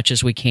do as much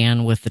as we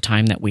can with the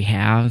time that we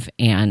have.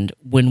 And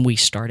when we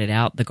started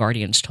out,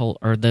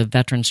 the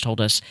veterans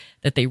told us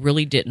that they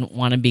really didn't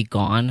want to be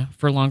gone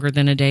for longer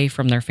than a day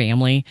from their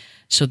family.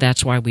 So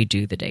that's why we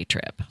do the day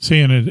trip. See,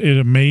 and it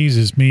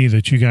amazes me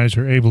that you guys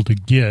are able to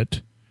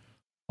get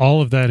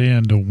all of that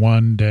into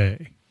one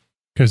day,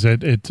 because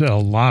it's a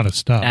lot of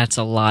stuff. That's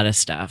a lot of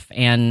stuff.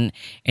 And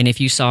if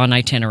you saw an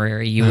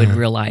itinerary, you would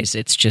realize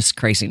it's just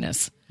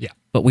craziness. Yeah.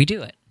 But we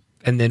do it.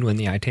 And then when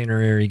the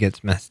itinerary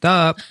gets messed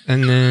up,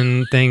 and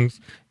then things,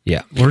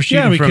 we're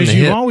shooting from the because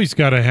hip. you've always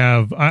got to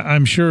have.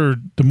 I'm sure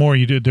the more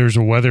you do, there's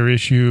a weather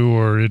issue,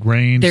 or it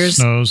rains,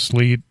 snows,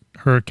 sleet,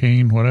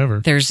 hurricane, whatever.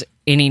 There's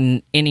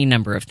any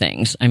number of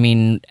things. I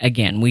mean,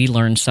 again, we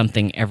learn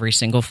something every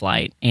single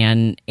flight,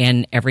 and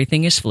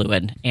everything is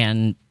fluid,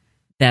 and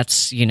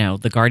that's,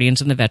 the Guardians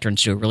and the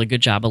veterans do a really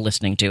good job of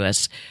listening to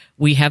us.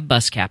 We have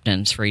bus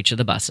captains for each of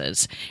the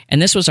buses,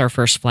 and this was our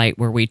first flight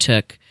where we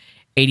took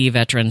 80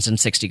 veterans and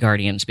 60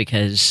 Guardians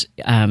because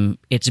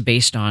it's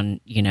based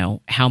on,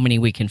 how many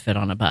we can fit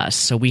on a bus.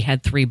 So we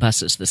had 3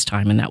 buses this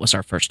time, and that was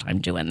our first time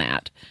doing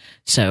that.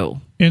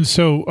 So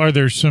are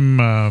there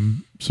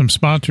some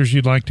sponsors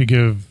you'd like to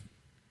give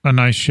a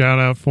nice shout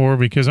out for?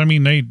 Because I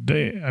mean, they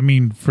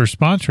for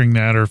sponsoring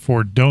that or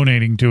for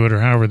donating to it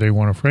or however they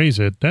want to phrase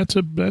it, that's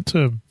a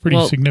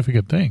pretty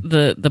significant thing.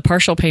 The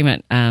partial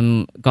payment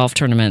golf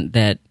tournament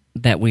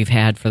that we've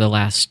had for the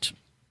last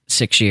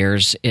 6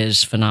 years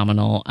is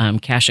phenomenal.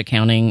 Cash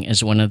Accounting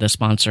is one of the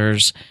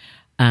sponsors.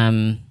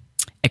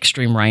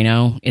 Extreme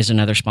Rhino is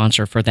another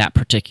sponsor for that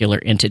particular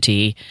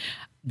entity.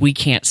 We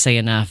can't say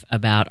enough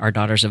about our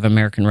Daughters of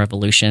American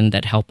Revolution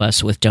that help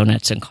us with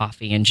donuts and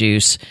coffee and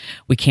juice.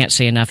 We can't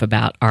say enough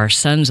about our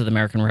Sons of the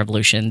American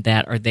Revolution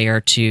that are there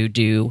to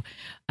do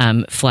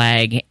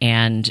flag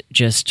and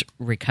just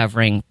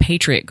recovering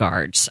Patriot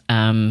Guards.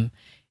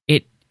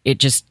 It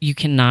just, you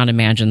cannot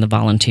imagine the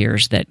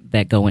volunteers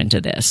that go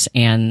into this.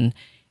 And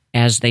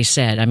as they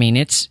said, I mean,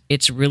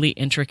 it's really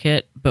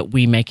intricate, but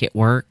we make it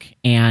work.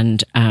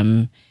 And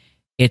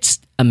it's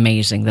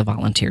amazing the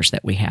volunteers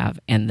that we have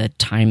and the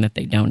time that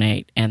they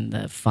donate and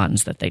the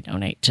funds that they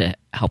donate to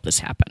help this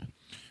happen.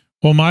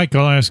 Well, Mike,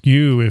 I'll ask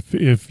you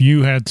if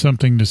you had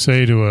something to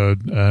say to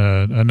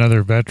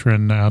another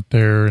veteran out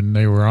there and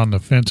they were on the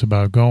fence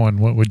about going,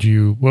 what would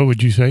you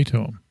say to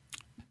them?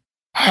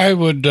 I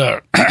would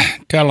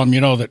tell them,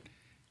 that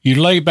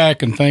you lay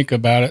back and think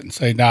about it and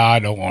say, I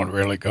don't want to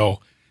really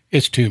go.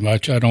 It's too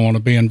much. I don't want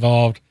to be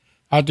involved.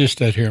 I'll just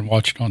sit here and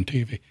watch it on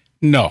TV.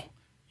 No.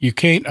 You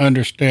can't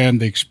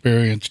understand the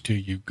experience till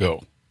you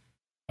go.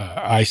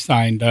 I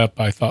signed up.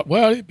 I thought,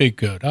 well, it'd be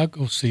good. I'll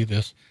go see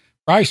this.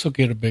 Bryce will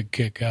get a big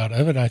kick out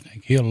of it. I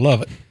think he'll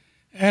love it.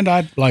 And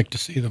I'd like to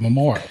see the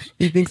memorials.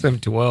 He thinks I'm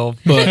 12.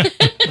 But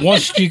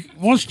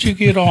once you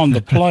get on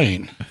the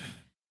plane,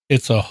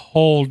 it's a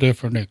whole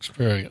different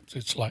experience.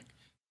 It's like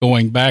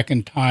going back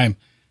in time.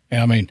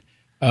 I mean,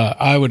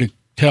 I would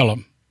tell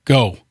them,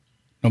 go.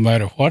 No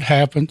matter what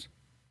happens,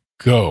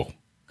 go.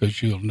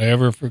 Because you'll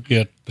never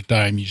forget the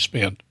time you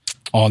spent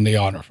on the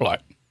honor flight.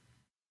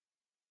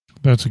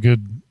 That's a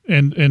good,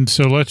 and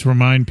so let's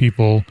remind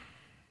people,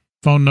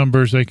 phone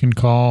numbers they can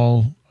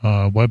call,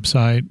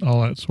 website,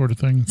 all that sort of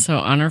thing. So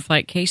Honor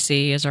Flight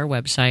KC is our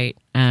website.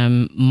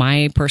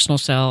 My personal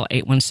cell,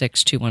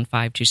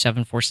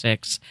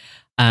 816-215-2746,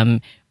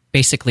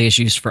 basically is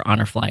used for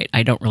Honor Flight.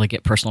 I don't really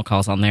get personal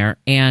calls on there.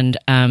 And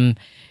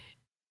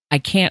I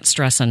can't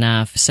stress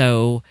enough,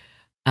 so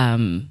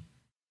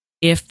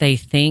if they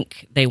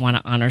think they want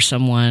to honor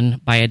someone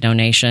by a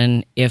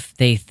donation, if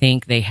they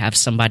think they have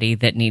somebody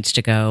that needs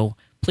to go,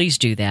 please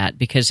do that.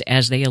 Because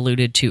as they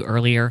alluded to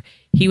earlier,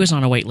 he was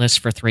on a wait list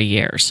for 3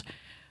 years.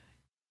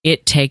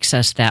 It takes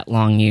us that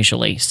long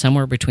usually,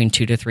 somewhere between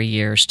 2 to 3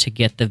 years to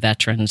get the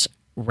veterans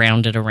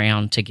rounded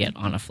around to get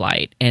on a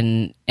flight.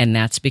 And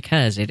that's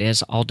because it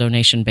is all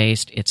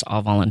donation-based. It's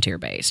all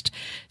volunteer-based.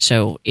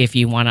 So if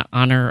you want to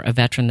honor a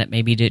veteran that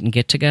maybe didn't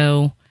get to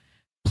go,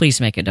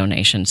 please make a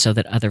donation so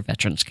that other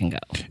veterans can go.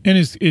 And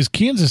is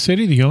Kansas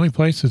City the only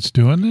place that's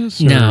doing this?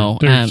 No,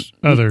 there's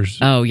others.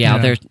 Oh yeah,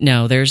 there's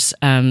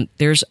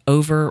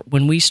over.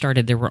 When we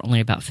started, there were only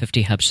about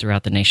 50 hubs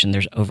throughout the nation.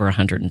 There's over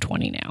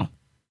 120 now.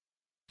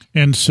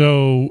 And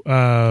so,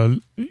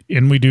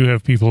 and we do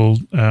have people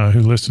who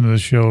listen to the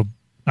show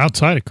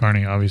outside of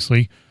Kearney,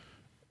 obviously.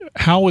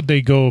 How would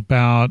they go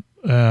about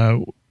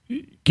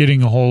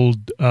getting a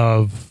hold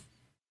of?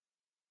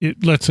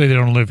 Let's say they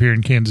don't live here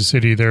in Kansas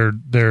City. Their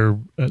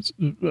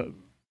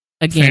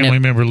family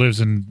member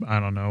lives in, I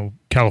don't know,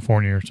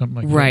 California or something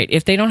like that. Right.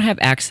 If they don't have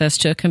access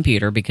to a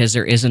computer, because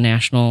there is a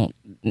national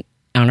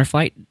Honor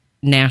Flight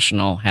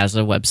National has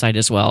a website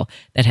as well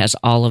that has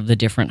all of the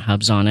different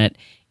hubs on it.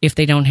 If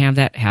they don't have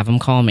that, have them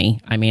call me.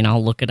 I mean,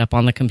 I'll look it up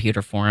on the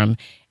computer for them,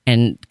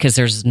 and because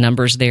there's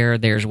numbers there,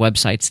 there's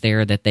websites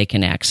there that they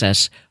can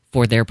access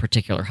for their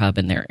particular hub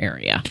in their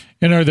area.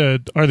 And are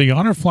the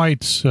honor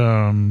flights?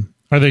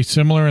 Are they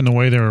similar in the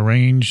way they're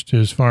arranged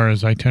as far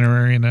as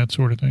itinerary and that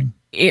sort of thing?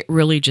 It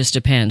really just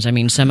depends. I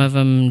mean, some of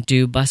them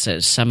do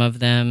buses. Some of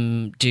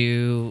them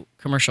do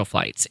commercial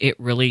flights. It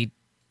really,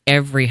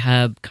 every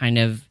hub kind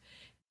of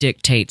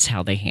dictates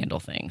how they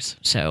handle things.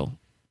 So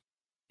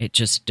it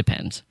just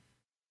depends.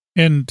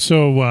 And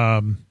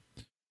so,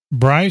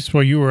 Bryce,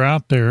 while you were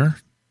out there,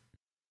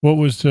 what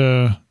was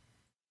your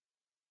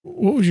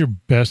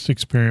best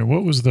experience?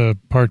 What was the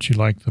part you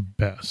liked the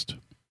best?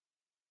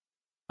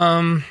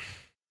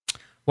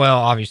 Well,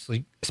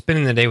 obviously,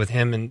 spending the day with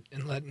him and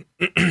letting,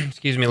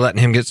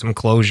 letting him get some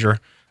closure.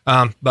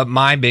 But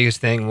my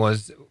biggest thing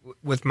was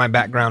with my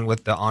background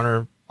with the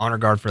honor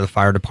guard for the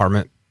fire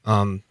department,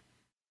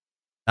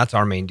 that's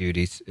our main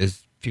duties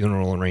is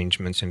funeral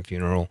arrangements and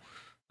funeral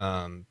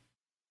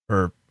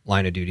for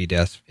line of duty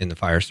deaths in the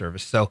fire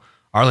service. So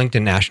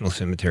Arlington National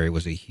Cemetery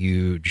was a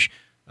huge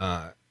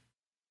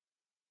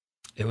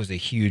it was a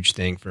huge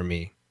thing for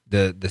me.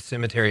 The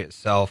cemetery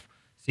itself,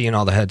 seeing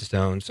all the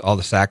headstones, all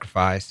the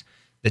sacrifice,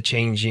 the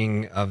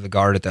changing of the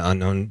guard at the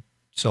unknown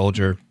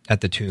soldier,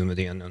 at the tomb of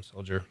the unknown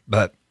soldier,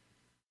 but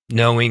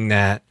knowing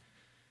that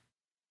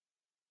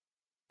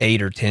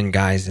 8 or 10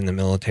 guys in the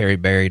military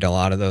buried a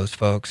lot of those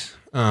folks,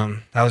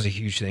 that was a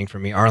huge thing for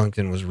me.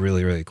 Arlington was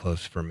really, really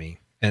close for me.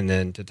 And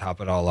then to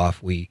top it all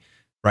off,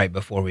 right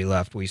before we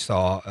left, we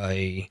saw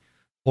a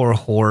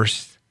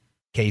 4-horse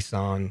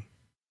caisson,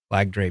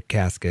 flag draped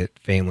casket,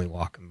 family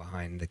walking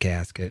behind the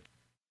casket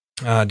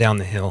down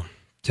the hill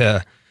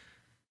to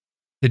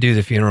do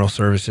the funeral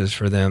services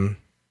for them.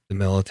 The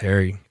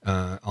military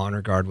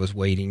honor guard was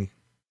waiting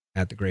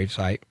at the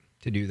gravesite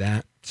to do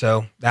that.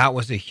 So that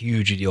was a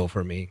huge deal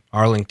for me.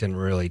 Arlington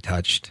really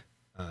touched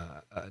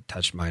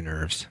my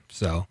nerves.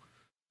 So,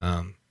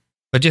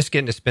 but just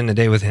getting to spend the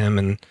day with him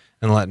and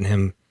letting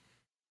him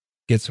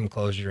get some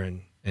closure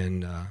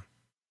and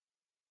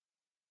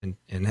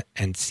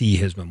see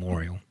his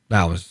memorial,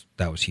 that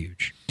was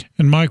huge.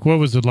 And Mike, what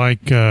was it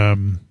like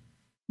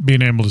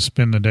being able to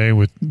spend the day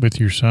with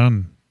your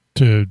son,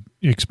 to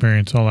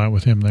experience all that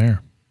with him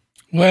there?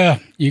 Well,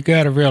 you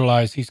got to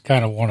realize he's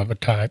kind of one of a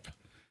type.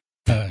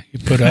 You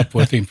put up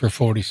with him for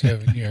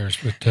 47 years,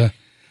 but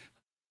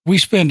we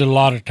spend a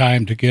lot of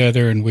time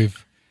together, and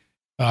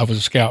I was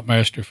a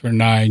scoutmaster for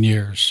 9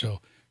 years,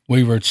 so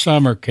we were at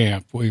summer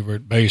camp, we were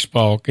at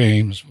baseball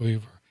games, we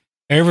were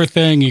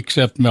everything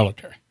except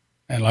military.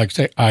 And like I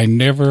say, I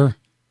never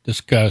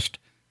discussed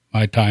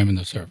my time in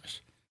the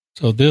service.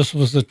 So this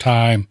was the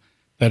time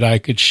that I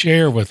could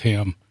share with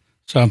him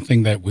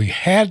something that we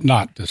had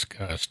not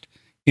discussed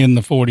in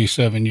the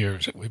 47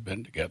 years that we've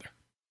been together.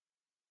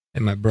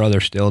 And my brother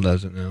still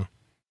doesn't know.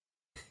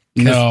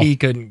 No, he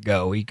couldn't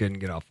go. He couldn't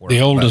get off work. The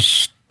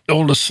oldest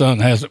son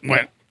hasn't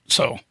went.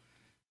 So,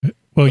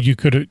 well, you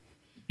could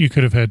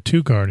have had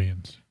 2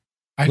 guardians.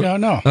 I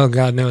don't know. Oh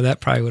God, no!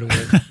 That probably would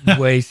have went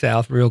way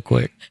south real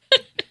quick.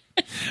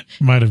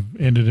 Might have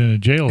ended in a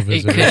jail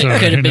visit.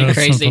 Could have been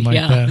crazy. Like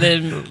that.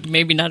 Then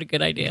maybe not a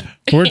good idea.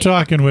 We're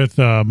talking with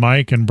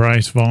Mike and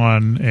Bryce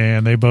Vaughn,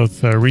 and they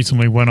both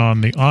recently went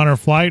on the honor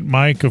flight.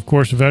 Mike, of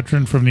course, a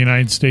veteran from the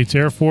United States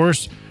Air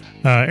Force.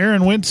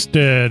 Aaron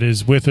Winstead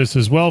is with us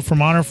as well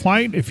from Honor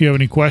Flight. If you have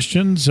any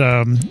questions,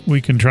 we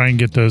can try and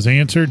get those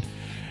answered.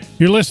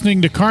 You're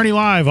listening to Kearney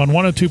Live on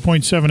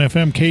 102.7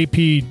 FM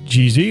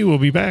KPGZ. We'll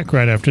be back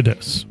right after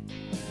this.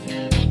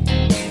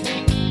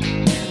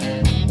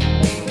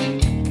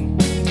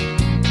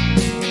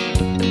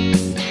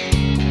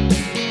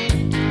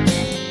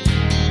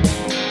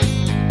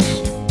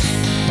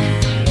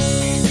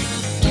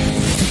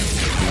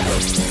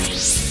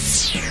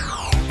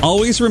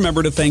 Always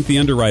remember to thank the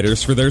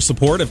underwriters for their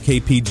support of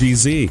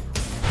KPGZ.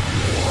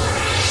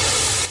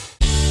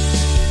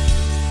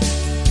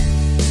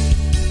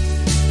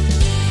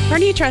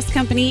 Kearney Trust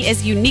Company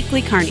is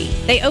uniquely Kearney.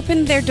 They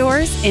opened their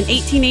doors in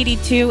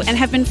 1882 and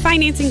have been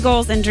financing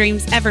goals and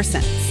dreams ever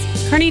since.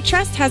 Kearney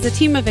Trust has a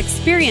team of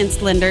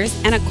experienced lenders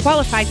and a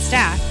qualified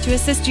staff to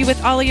assist you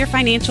with all of your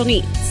financial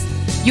needs.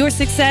 Your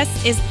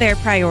success is their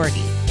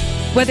priority.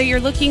 Whether you're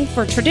looking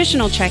for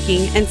traditional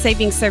checking and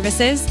savings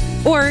services,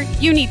 or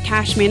you need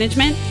cash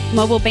management,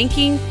 mobile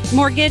banking,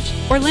 mortgage,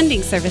 or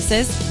lending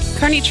services,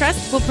 Kearney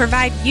Trust will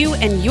provide you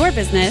and your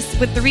business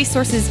with the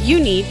resources you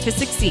need to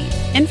succeed.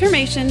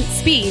 Information,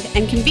 speed,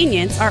 and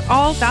convenience are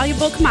all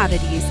valuable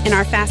commodities in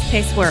our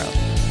fast-paced world.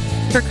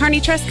 For Kearney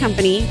Trust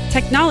Company,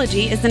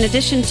 technology is an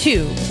addition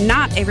to,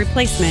 not a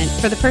replacement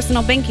for the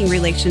personal banking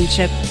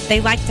relationship they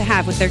like to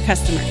have with their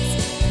customers.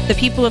 The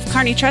people of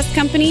Kearney Trust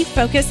Company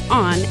focus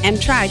on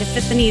and try to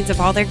fit the needs of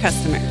all their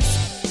customers.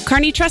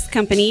 Kearney Trust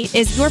Company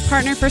is your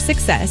partner for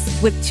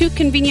success with 2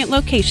 convenient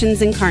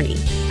locations in Kearney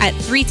at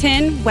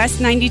 310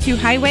 West 92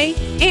 Highway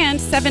and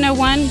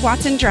 701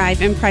 Watson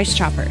Drive in Price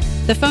Chopper.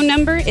 The phone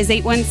number is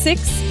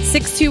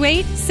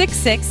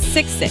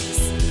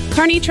 816-628-6666.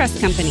 Kearney Trust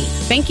Company.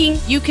 Banking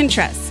you can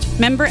trust.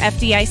 Member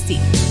FDIC.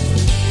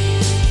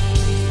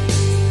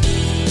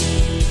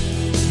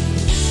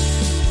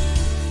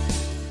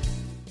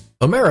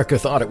 America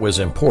thought it was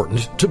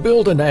important to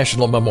build a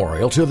national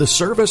memorial to the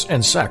service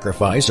and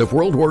sacrifice of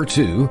World War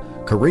II,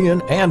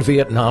 Korean, and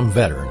Vietnam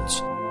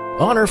veterans.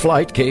 Honor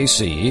Flight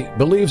KC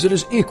believes it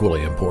is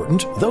equally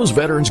important those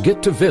veterans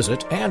get to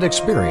visit and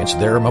experience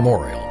their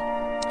memorial.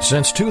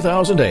 Since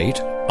 2008,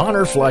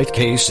 Honor Flight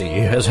KC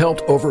has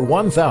helped over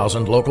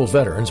 1,000 local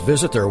veterans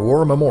visit their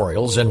war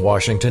memorials in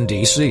Washington,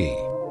 D.C.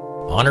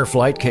 Honor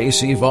Flight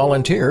KC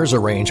volunteers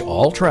arrange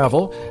all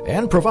travel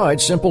and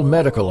provide simple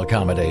medical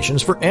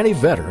accommodations for any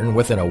veteran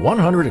within a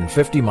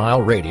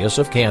 150-mile radius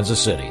of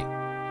Kansas City.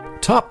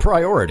 Top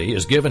priority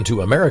is given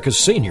to America's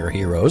senior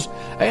heroes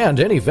and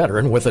any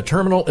veteran with a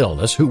terminal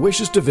illness who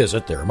wishes to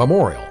visit their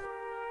memorial.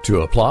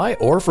 To apply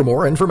or for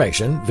more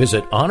information,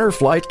 visit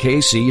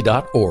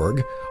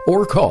honorflightkc.org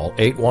or call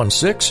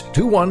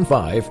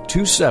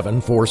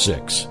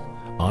 816-215-2746.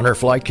 Honor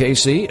Flight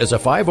KC is a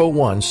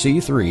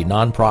 501c3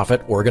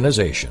 nonprofit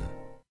organization.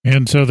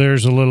 And so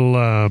there's a little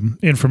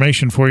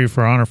information for you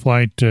for Honor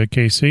Flight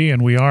KC,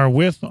 and we are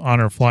with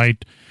Honor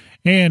Flight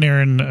and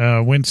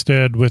Aaron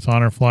Winstead with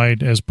Honor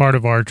Flight as part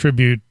of our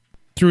tribute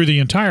through the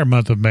entire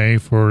month of May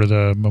for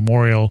the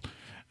Memorial.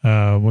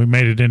 We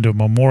made it into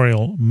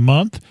Memorial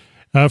Month.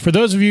 For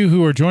those of you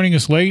who are joining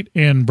us late,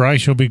 and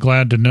Bryce, you'll be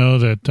glad to know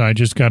that I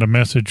just got a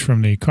message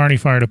from the Kearney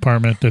Fire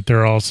Department that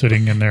they're all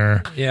sitting in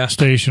their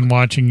station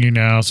watching you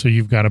now, so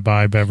you've got to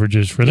buy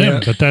beverages for them.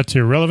 Yeah. But that's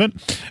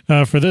irrelevant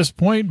for this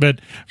point.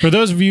 But for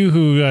those of you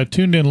who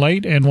tuned in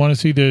late and want to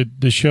see the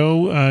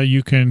show,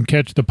 you can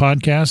catch the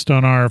podcast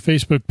on our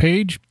Facebook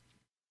page,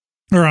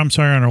 on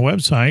our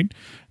website,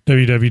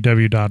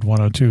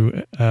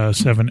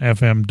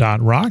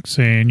 www.1027fm.rocks,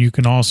 and you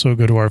can also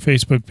go to our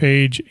Facebook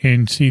page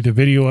and see the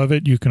video of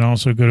it. You can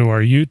also go to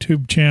our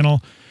YouTube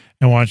channel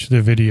and watch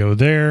the video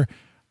there.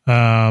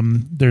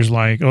 There's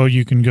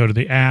you can go to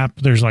the app.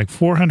 There's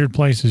 400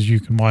 places you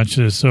can watch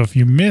this. So if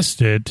you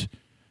missed it,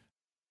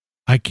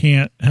 I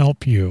can't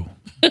help you.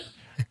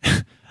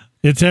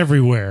 It's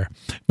everywhere.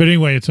 But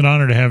anyway, it's an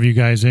honor to have you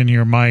guys in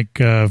here.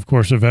 Mike, of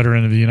course, a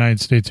veteran of the United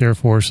States Air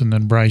Force, and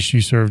then Bryce, you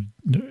served,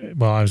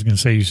 well, I was going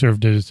to say you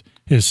served as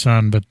his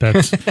son, but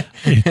that's,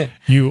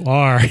 you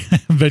are,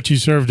 but you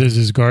served as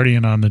his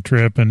guardian on the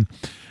trip. And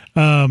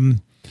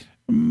one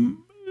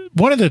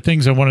of the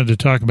things I wanted to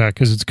talk about,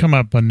 because it's come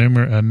up a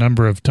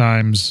number of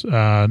times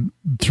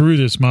through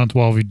this month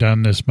while we've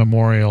done this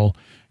memorial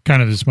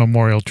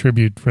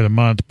tribute for the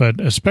month, but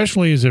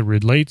especially as it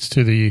relates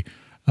to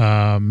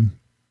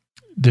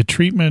the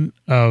treatment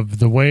of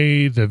the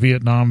way the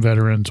Vietnam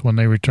veterans, when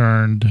they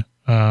returned,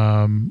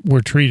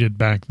 were treated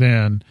back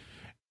then,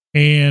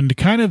 and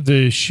kind of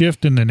the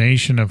shift in the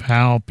nation of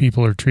how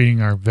people are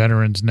treating our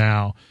veterans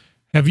now.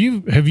 Have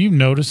you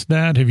noticed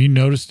that? Have you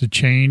noticed a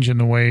change in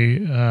the way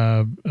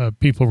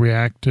people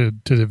react to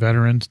the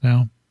veterans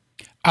now?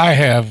 I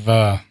have,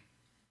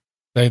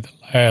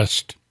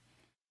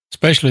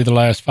 especially the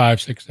last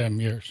 5, 6, 7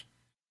 years.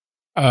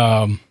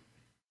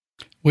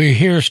 We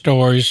hear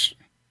stories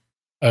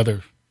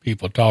other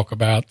people talk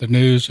about, the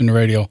news and the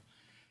radio.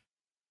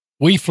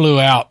 We flew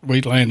out.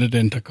 We landed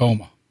in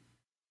Tacoma.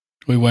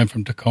 We went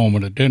from Tacoma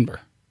to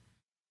Denver.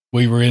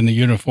 We were in the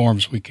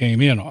uniforms we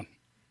came in on.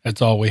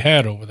 That's all we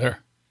had over there.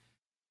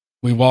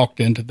 We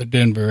walked into the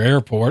Denver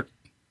airport,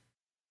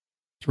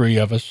 3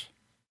 of us.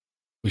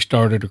 We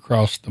started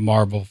across the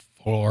marble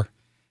floor.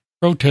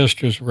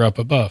 Protesters were up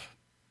above,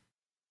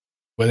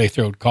 where they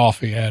throwed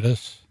coffee at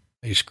us.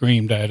 They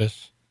screamed at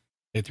us.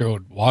 They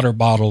throwed water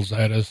bottles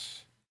at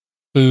us,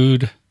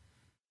 food.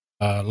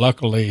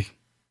 Luckily,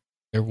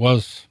 there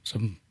was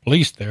some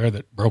police there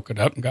that broke it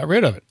up and got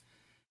rid of it.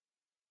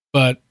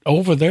 But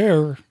over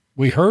there,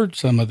 we heard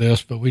some of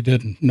this, but we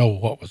didn't know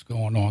what was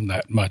going on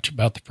that much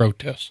about the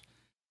protests.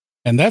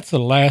 And that's a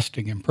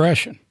lasting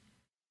impression.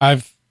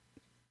 I've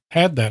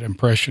had that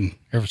impression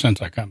ever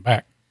since I come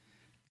back.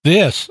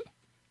 This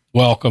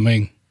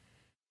welcoming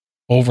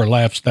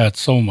overlaps that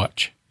so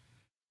much.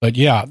 But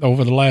yeah,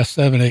 over the last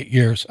 7, 8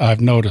 years, I've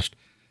noticed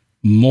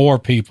more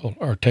people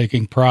are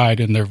taking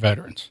pride in their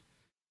veterans,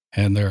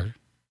 and they're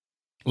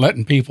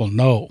letting people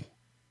know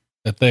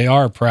that they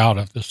are proud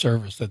of the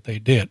service that they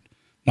did,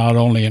 not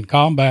only in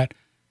combat,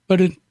 but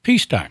in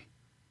peacetime.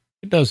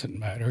 It doesn't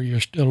matter.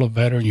 You're still a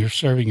veteran. You're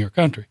serving your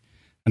country.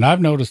 And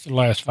I've noticed the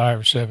last 5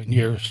 or 7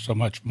 years, so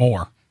much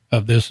more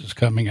of this is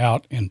coming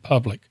out in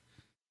public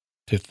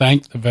to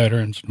thank the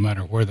veterans no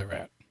matter where they're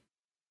at.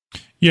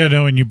 Yeah,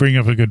 no, and you bring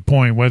up a good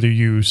point. Whether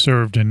you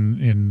served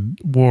in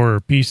war or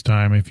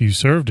peacetime, if you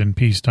served in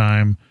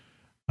peacetime,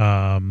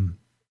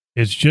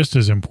 it's just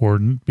as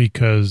important,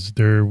 because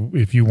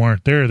if you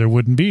weren't there, there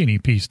wouldn't be any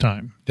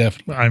peacetime.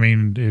 Definitely. I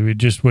mean, it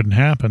just wouldn't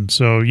happen.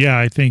 So, yeah,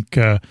 I think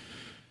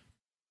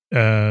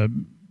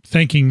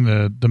thanking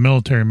the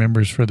military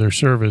members for their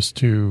service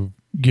to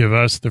give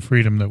us the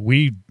freedom that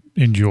we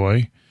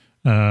enjoy,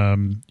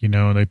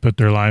 they put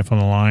their life on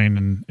the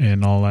line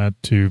and all that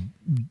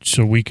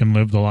so we can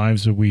live the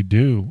lives that we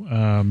do.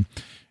 And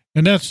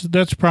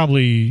that's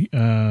probably,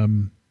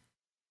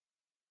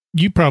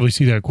 you probably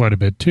see that quite a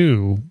bit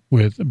too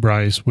with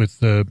Bryce,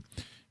 with the,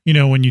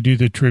 when you do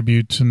the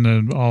tributes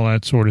and all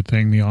that sort of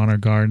thing, the honor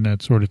guard and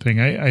that sort of thing.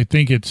 I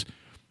think it's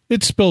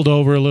spilled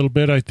over a little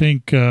bit. I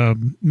think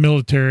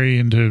military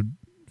into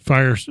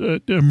fire,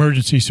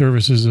 emergency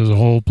services as a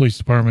whole, police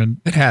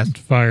department, it has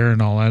fire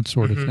and all that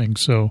sort of thing.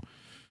 So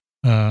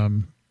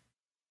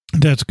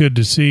that's good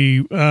to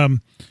see.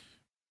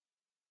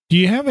 Do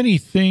you have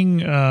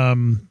anything, I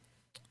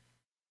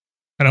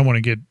don't want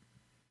to get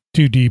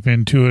too deep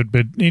into it,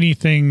 but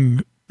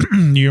anything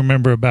you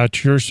remember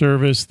about your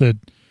service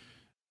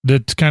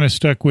that's kind of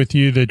stuck with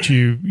you that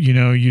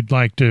you'd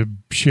like to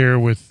share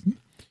with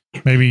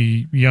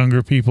maybe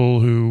younger people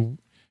who,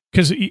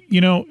 because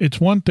it's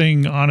one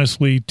thing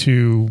honestly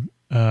to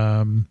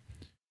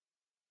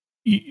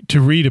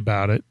read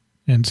about it,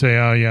 and say,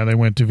 oh, yeah, they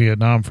went to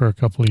Vietnam for a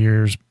couple of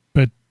years.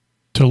 But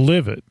to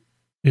live it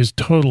is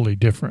totally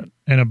different.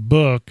 And a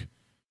book,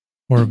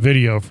 or a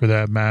video for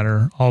that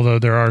matter, although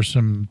there are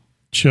some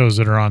shows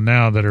that are on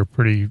now that are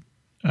pretty,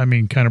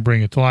 kind of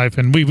bring it to life.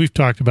 And we've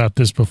talked about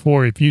this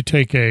before. If you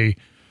take a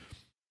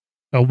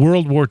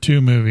World War II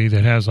movie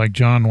that has like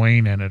John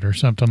Wayne in it or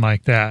something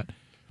like that,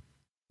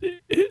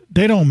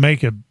 they don't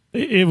make it.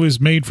 It was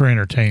made for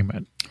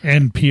entertainment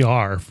and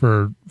PR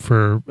for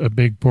a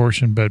big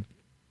portion. But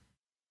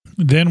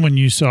then when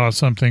you saw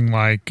something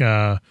like,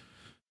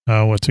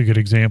 what's a good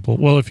example?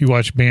 Well, if you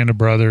watch Band of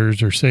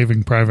Brothers or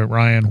Saving Private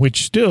Ryan,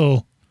 which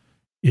still,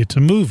 it's a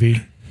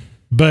movie,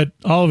 but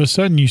all of a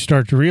sudden you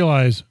start to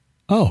realize,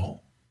 oh,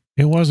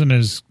 it wasn't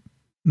as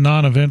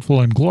non-eventful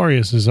and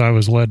glorious as I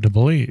was led to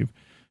believe.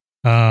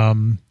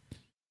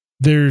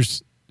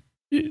 There's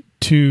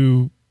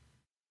to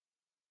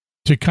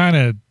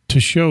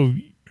show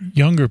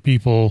younger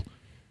people,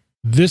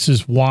 this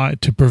is why,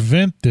 to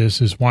prevent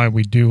this is why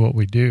we do what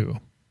we do.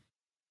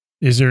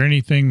 Is there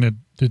anything that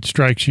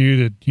strikes you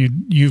that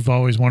you've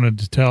always wanted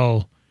to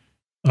tell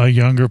a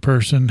younger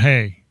person?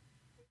 Hey,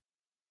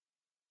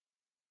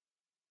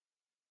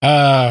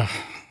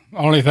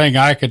 only thing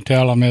I could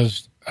tell them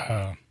is,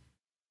 now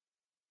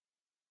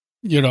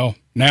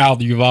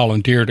you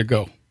volunteer to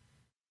go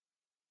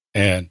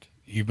and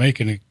you make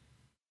a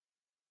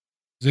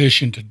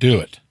position to do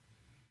it.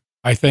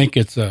 I think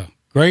it's a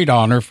great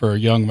honor for a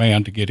young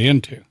man to get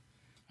into.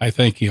 I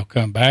think he'll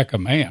come back a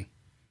man.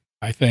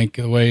 I think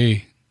the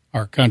way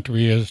our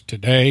country is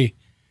today,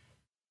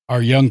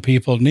 our young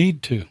people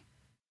need to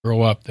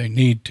grow up. They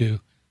need to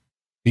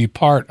be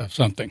part of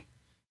something.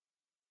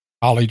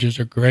 Colleges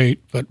are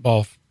great,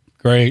 football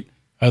great,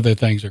 other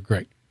things are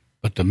great.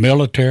 But the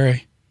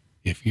military,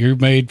 if you're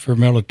made for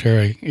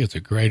military, it's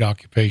a great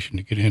occupation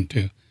to get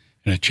into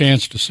and a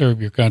chance to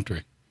serve your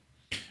country.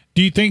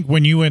 Do you think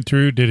when you went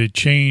through, did it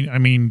change?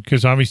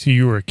 Because obviously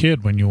you were a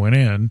kid when you went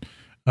in.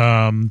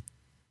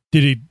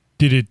 Did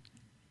it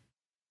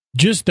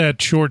just that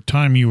short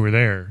time you were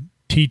there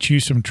teach you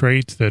some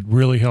traits that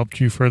really helped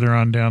you further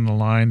on down the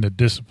line, the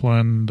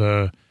discipline,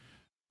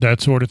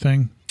 that sort of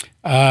thing?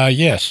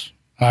 Yes,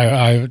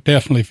 I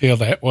definitely feel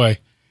that way.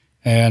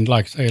 And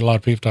like I say, a lot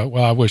of people talk,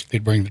 well, I wish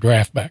they'd bring the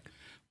draft back.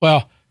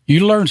 Well,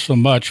 you learn so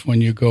much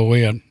when you go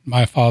in.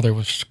 My father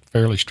was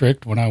fairly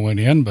strict when I went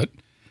in, but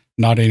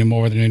not any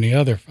more than any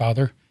other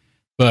father.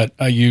 But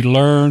you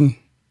learn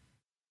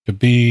to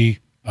be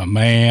a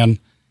man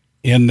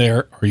in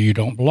there or you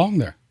don't belong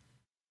there.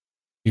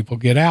 People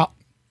get out.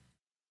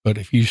 But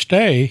if you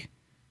stay,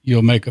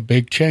 you'll make a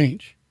big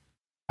change.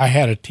 I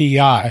had a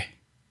TI,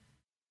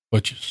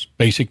 which is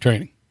basic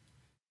training.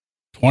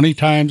 20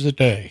 times a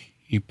day,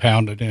 he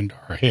pounded into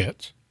our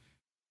heads.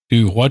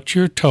 Do what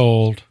you're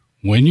told.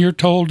 When you're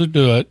told to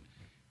do it,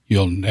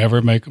 you'll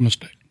never make a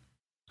mistake.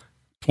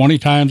 20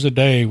 times a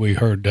day, we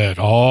heard that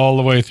all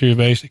the way through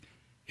basic.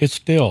 It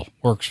still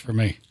works for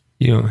me.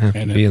 You don't have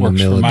And to it be in the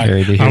works for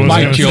military to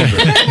my hear that.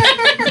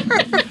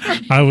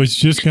 children. I was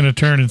just going to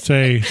turn and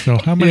say, so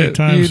how many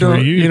times were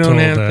you told don't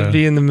have that? to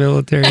be in the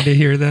military to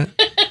hear that.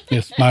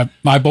 Yes,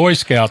 my Boy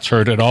Scouts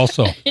heard it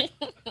also.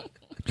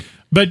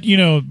 But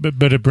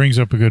but it brings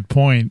up a good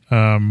point.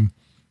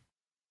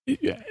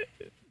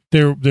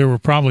 There were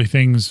probably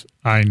things,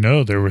 I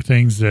know there were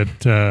things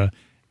that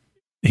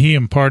he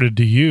imparted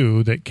to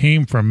you that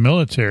came from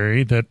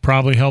military that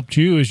probably helped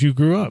you as you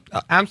grew up.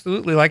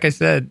 Absolutely. Like I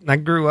said, I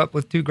grew up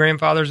with two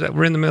grandfathers that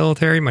were in the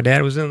military. My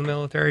dad was in the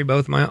military.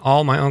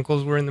 All my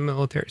uncles were in the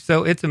military.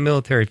 So it's a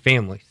military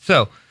family.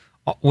 So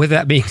with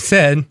that being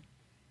said,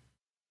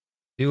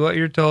 do what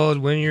you're told,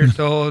 when you're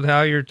told,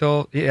 how you're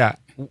told. Yeah,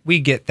 we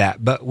get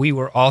that. But we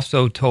were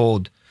also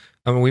told,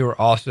 we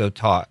were also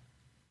taught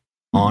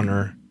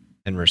honor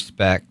and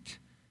respect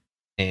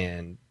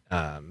and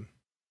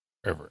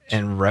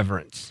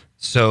reverence.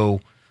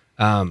 So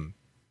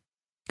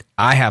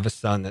I have a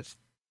son that's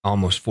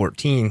almost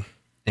 14,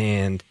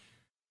 and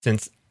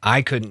since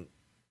I can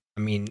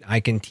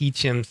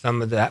teach him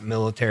some of that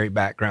military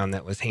background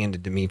that was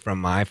handed to me from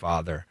my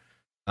father,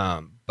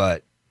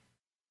 but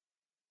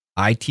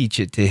I teach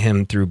it to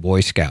him through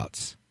Boy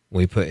Scouts.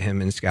 We put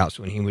him in Scouts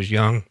when he was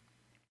young.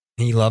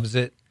 He loves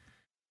it,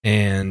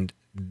 and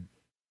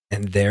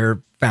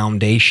their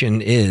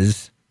foundation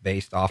is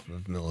based off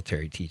of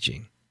military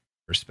teaching.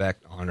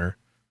 Respect, honor,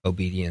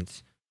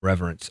 obedience,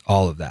 reverence,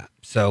 all of that.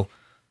 So,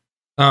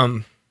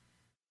 it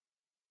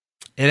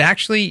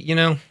actually,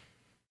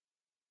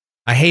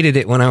 I hated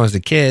it when I was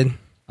a kid.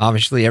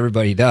 Obviously,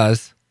 everybody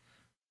does.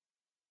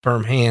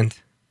 Firm hand,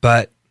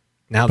 but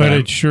now but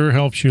it sure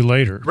helps you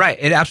later, right?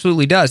 It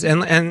absolutely does.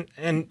 And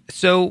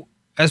so,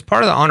 as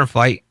part of the honor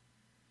flight,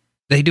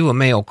 they do a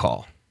mail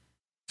call.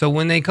 So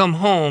when they come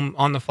home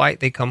on the flight,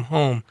 they come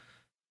home.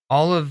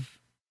 All of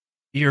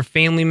your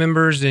family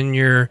members and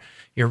your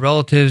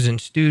relatives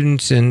and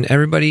students and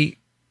everybody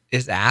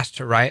is asked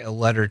to write a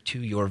letter to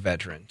your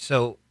veteran.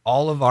 So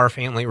all of our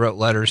family wrote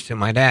letters to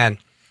my dad,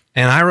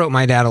 and I wrote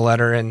my dad a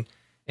letter,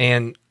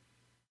 and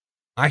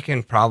I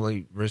can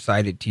probably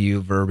recite it to you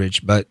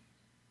verbiage, but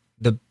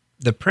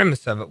the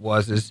premise of it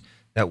is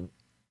that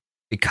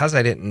because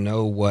I didn't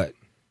know what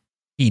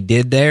he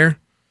did there,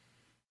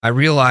 I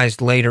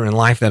realized later in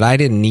life that I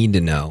didn't need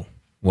to know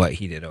what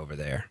he did over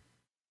there.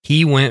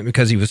 He went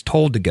because he was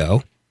told to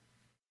go,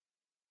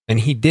 and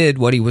he did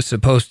what he was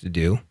supposed to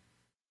do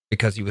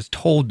because he was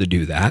told to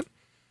do that.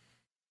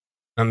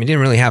 He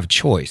didn't really have a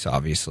choice,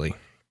 obviously.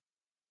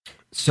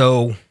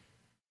 So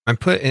I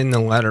put in the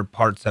letter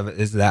parts of it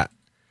is that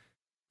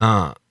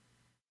I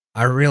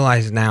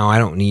realize now I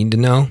don't need to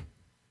know,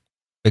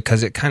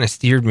 because it kind of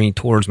steered me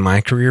towards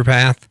my career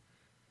path,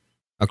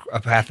 a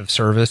path of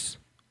service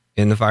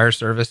in the fire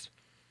service.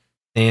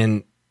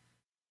 And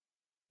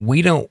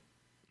we don't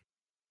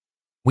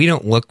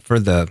look for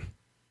the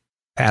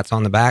pats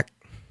on the back.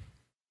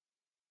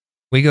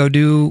 We go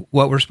do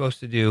what we're supposed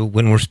to do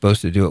when we're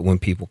supposed to do it when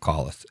people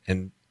call us.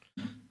 And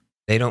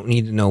they don't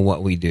need to know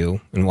what we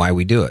do and why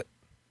we do it.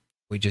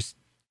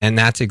 And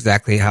that's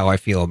exactly how I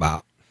feel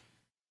about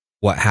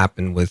what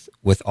happened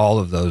with all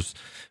of those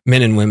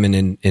men and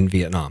women in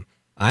Vietnam.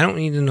 I don't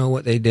need to know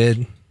what they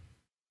did.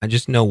 I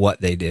just know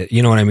what they did.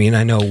 You know what I mean?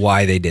 I know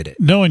why they did it.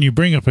 No, and you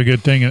bring up a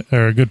good thing,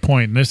 or a good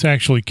point. And this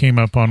actually came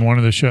up on one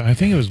of the shows. I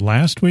think it was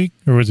last week,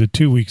 or was it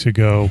 2 weeks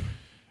ago?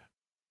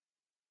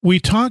 We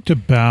talked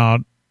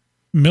about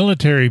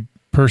military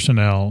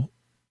personnel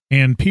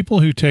and people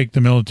who take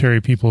the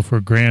military people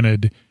for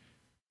granted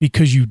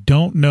because you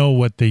don't know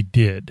what they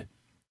did.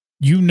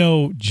 You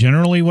know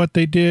generally what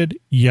they did.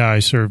 Yeah, I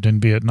served in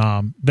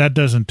Vietnam. That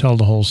doesn't tell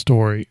the whole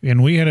story.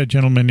 And we had a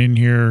gentleman in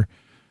here,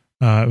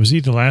 it was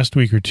either last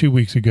week or 2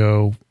 weeks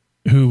ago,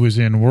 who was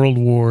in World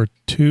War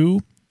II.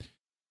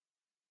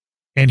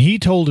 And he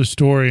told a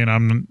story,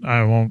 and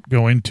I won't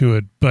go into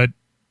it, but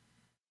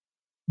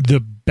the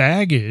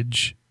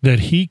baggage that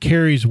he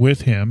carries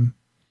with him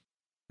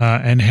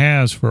and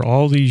has for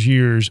all these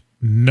years,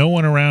 no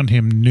one around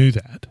him knew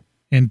that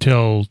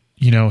until,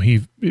 I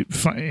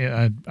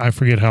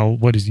forget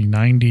what is he,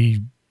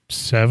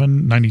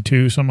 97,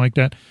 92, something like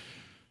that.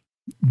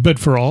 But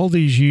for all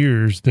these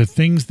years, the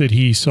things that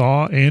he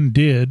saw and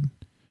did,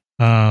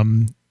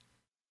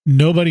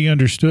 nobody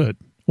understood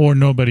or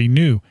nobody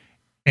knew.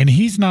 And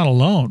he's not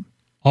alone.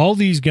 All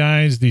these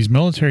guys, these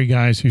military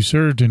guys who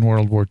served in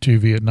World War II,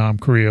 Vietnam,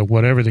 Korea,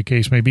 whatever the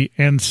case may be,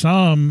 and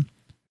some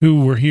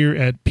who were here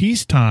at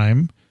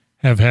peacetime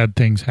have had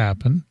things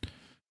happen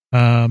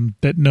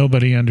that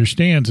nobody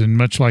understands. And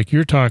much like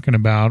you're talking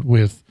about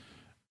with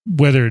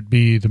whether it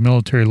be the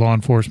military, law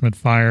enforcement,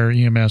 fire,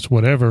 EMS,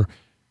 whatever,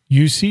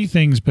 you see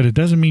things, but it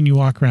doesn't mean you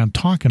walk around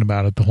talking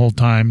about it the whole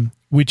time,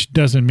 which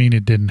doesn't mean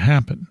it didn't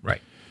happen.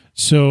 Right.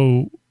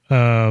 So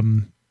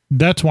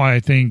that's why I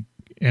think,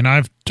 and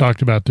I've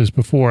talked about this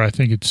before, I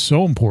think it's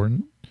so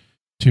important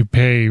to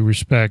pay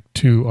respect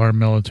to our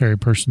military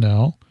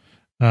personnel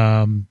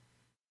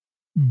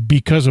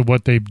because of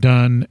what they've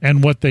done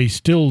and what they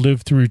still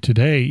live through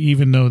today,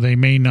 even though they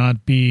may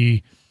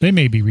be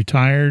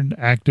retired,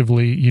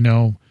 actively,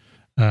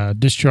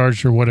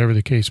 discharged or whatever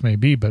the case may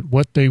be. But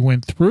what they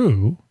went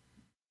through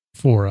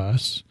for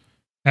us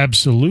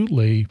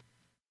absolutely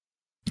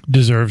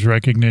deserves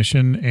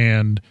recognition.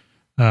 And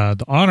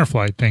the honor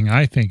flight thing,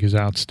 I think, is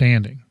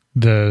outstanding.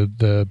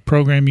 The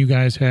program you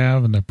guys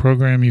have and the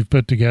program you've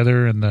put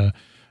together and the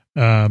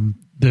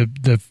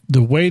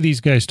way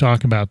these guys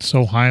talk about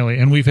so highly,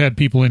 and we've had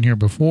people in here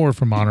before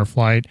from Honor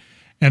Flight,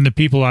 and the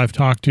people I've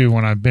talked to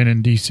when I've been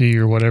in DC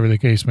or whatever the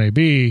case may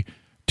be,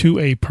 to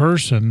a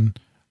person,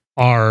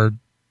 are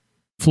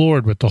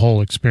floored with the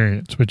whole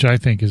experience, which I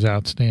think is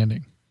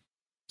outstanding.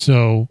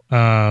 So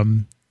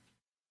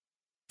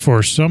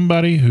for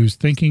somebody who's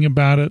thinking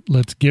about it,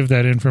 let's give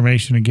that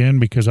information again,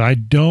 because I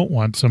don't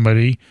want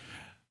somebody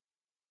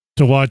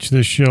to watch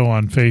this show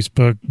on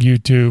Facebook,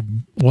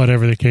 YouTube,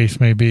 whatever the case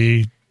may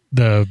be.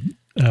 The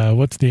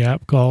what's the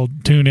app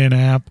called? TuneIn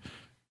app.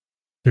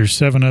 There's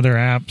 7 other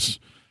apps.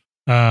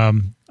 I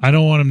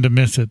don't want them to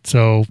miss it.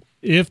 So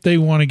if they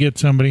want to get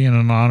somebody in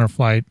an honor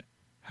flight,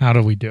 how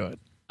do we do it?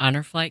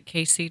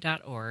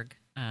 honorflightkc.org.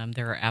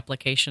 There are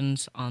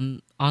applications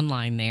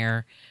online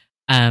there.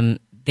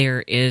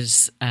 There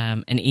is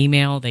an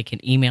email. They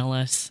can email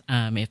us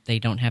if they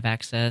don't have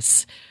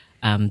access.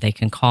 They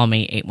can call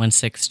me,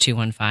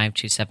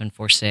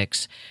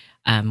 816-215-2746.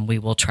 We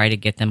will try to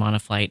get them on a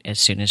flight as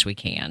soon as we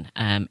can.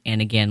 And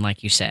again,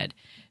 like you said,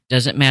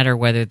 doesn't matter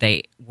whether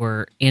they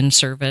were in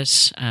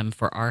service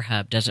for our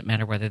hub, doesn't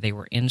matter whether they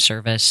were in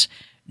service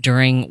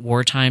during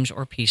war times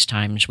or peace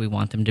times. We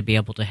want them to be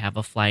able to have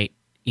a flight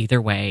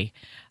either way.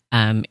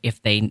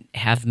 If they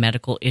have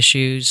medical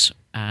issues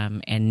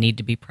and need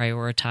to be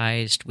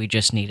prioritized, we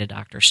just need a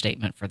doctor's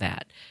statement for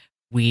that.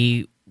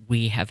 We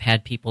have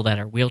had people that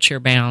are wheelchair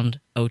bound,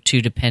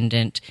 O2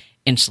 dependent,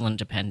 insulin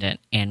dependent,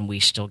 and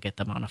we still get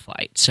them on a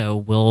flight. So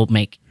we'll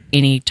make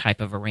any type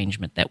of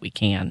arrangement that we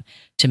can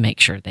to make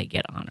sure they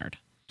get honored.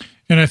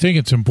 And I think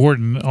it's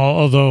important,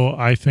 although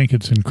I think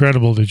it's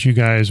incredible that you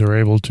guys are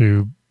able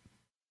to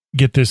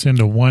get this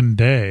into one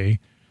day.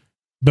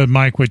 But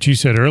Mike, what you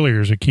said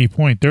earlier is a key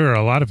point. There are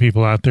a lot of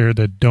people out there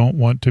that don't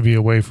want to be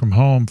away from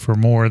home for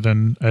more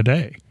than a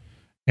day.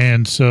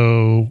 And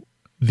so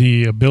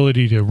the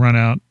ability to run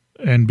out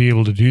and be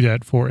able to do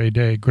that for a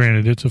day.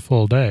 Granted, it's a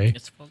full day.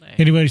 It's a full day.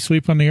 Anybody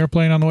sleep on the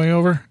airplane on the way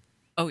over?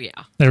 Oh, yeah.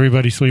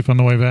 Everybody sleep on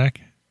the way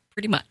back?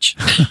 Pretty much.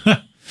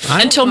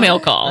 Until mail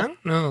call. I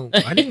don't know.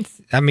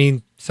 I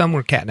mean, some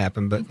were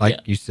catnapping, but like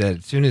you said,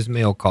 as soon as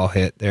mail call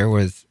hit, it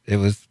was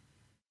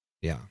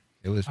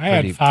I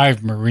had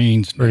 5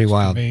 Marines pretty next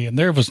wild. to me, and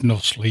there was no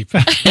sleep.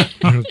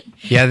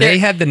 Yeah, they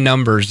had the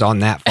numbers on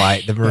that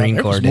flight. The Marine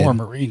there Corps was did. more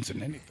Marines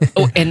than anything.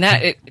 Oh,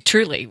 and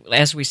truly,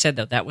 as we said,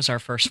 though, that was our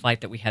first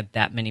flight that we had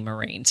that many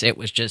Marines. It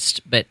was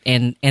just,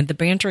 and the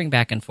bantering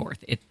back and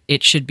forth,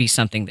 it should be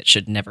something that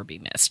should never be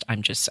missed.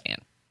 I'm just saying.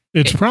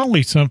 It's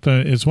probably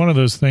something, it's one of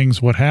those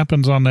things, what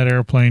happens on that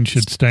airplane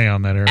should stay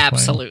on that airplane.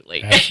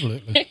 Absolutely.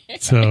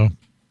 So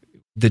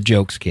the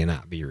jokes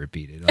cannot be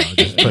repeated. I'll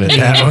just put it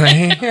that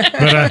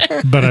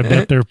way. but I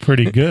bet they're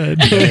pretty good.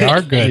 They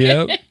are good.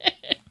 Yep.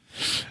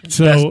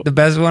 So the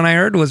best one I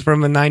heard was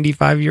from a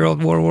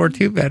 95-year-old World War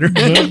II veteran.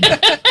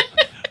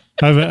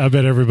 I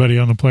bet everybody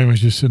on the plane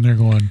was just sitting there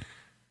going,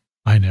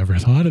 I never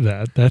thought of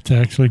that. That's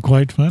actually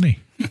quite funny.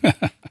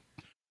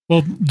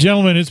 Well,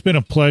 gentlemen, it's been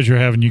a pleasure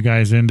having you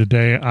guys in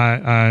today.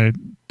 I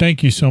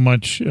thank you so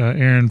much,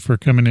 Aaron, for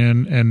coming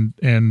in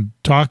and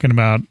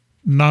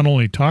not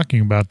only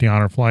talking about the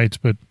honor flights,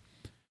 but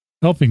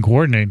helping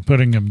coordinate and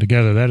putting them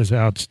together. That is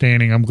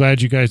outstanding. I'm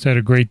glad you guys had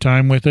a great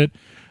time with it.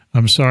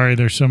 I'm sorry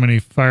there's so many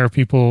fire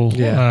people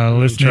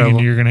listening,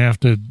 and you're going to have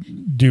to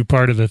do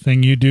part of the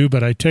thing you do.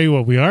 But I tell you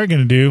what we are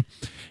going to do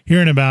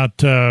here in about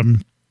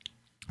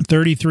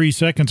 33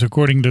 seconds,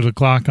 according to the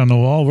clock on the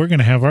wall. We're going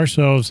to have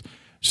ourselves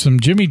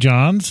some Jimmy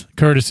John's,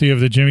 courtesy of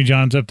the Jimmy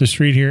John's up the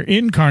street here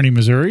in Kearney,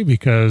 Missouri,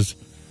 because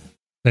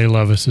they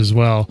love us as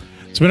well.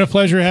 It's been a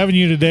pleasure having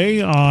you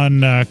today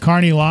on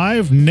Kearney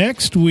Live.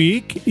 Next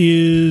week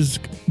is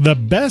the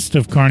best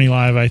of Kearney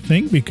Live, I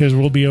think, because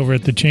we'll be over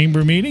at the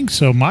chamber meeting.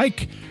 So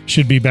Mike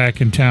should be back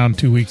in town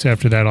 2 weeks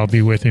after that. I'll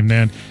be with him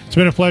then. It's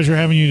been a pleasure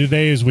having you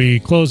today as we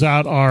close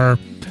out our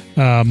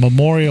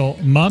Memorial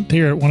Month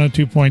here at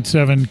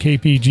 102.7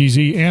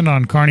 KPGZ and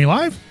on Kearney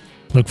Live.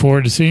 Look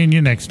forward to seeing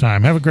you next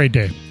time. Have a great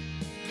day.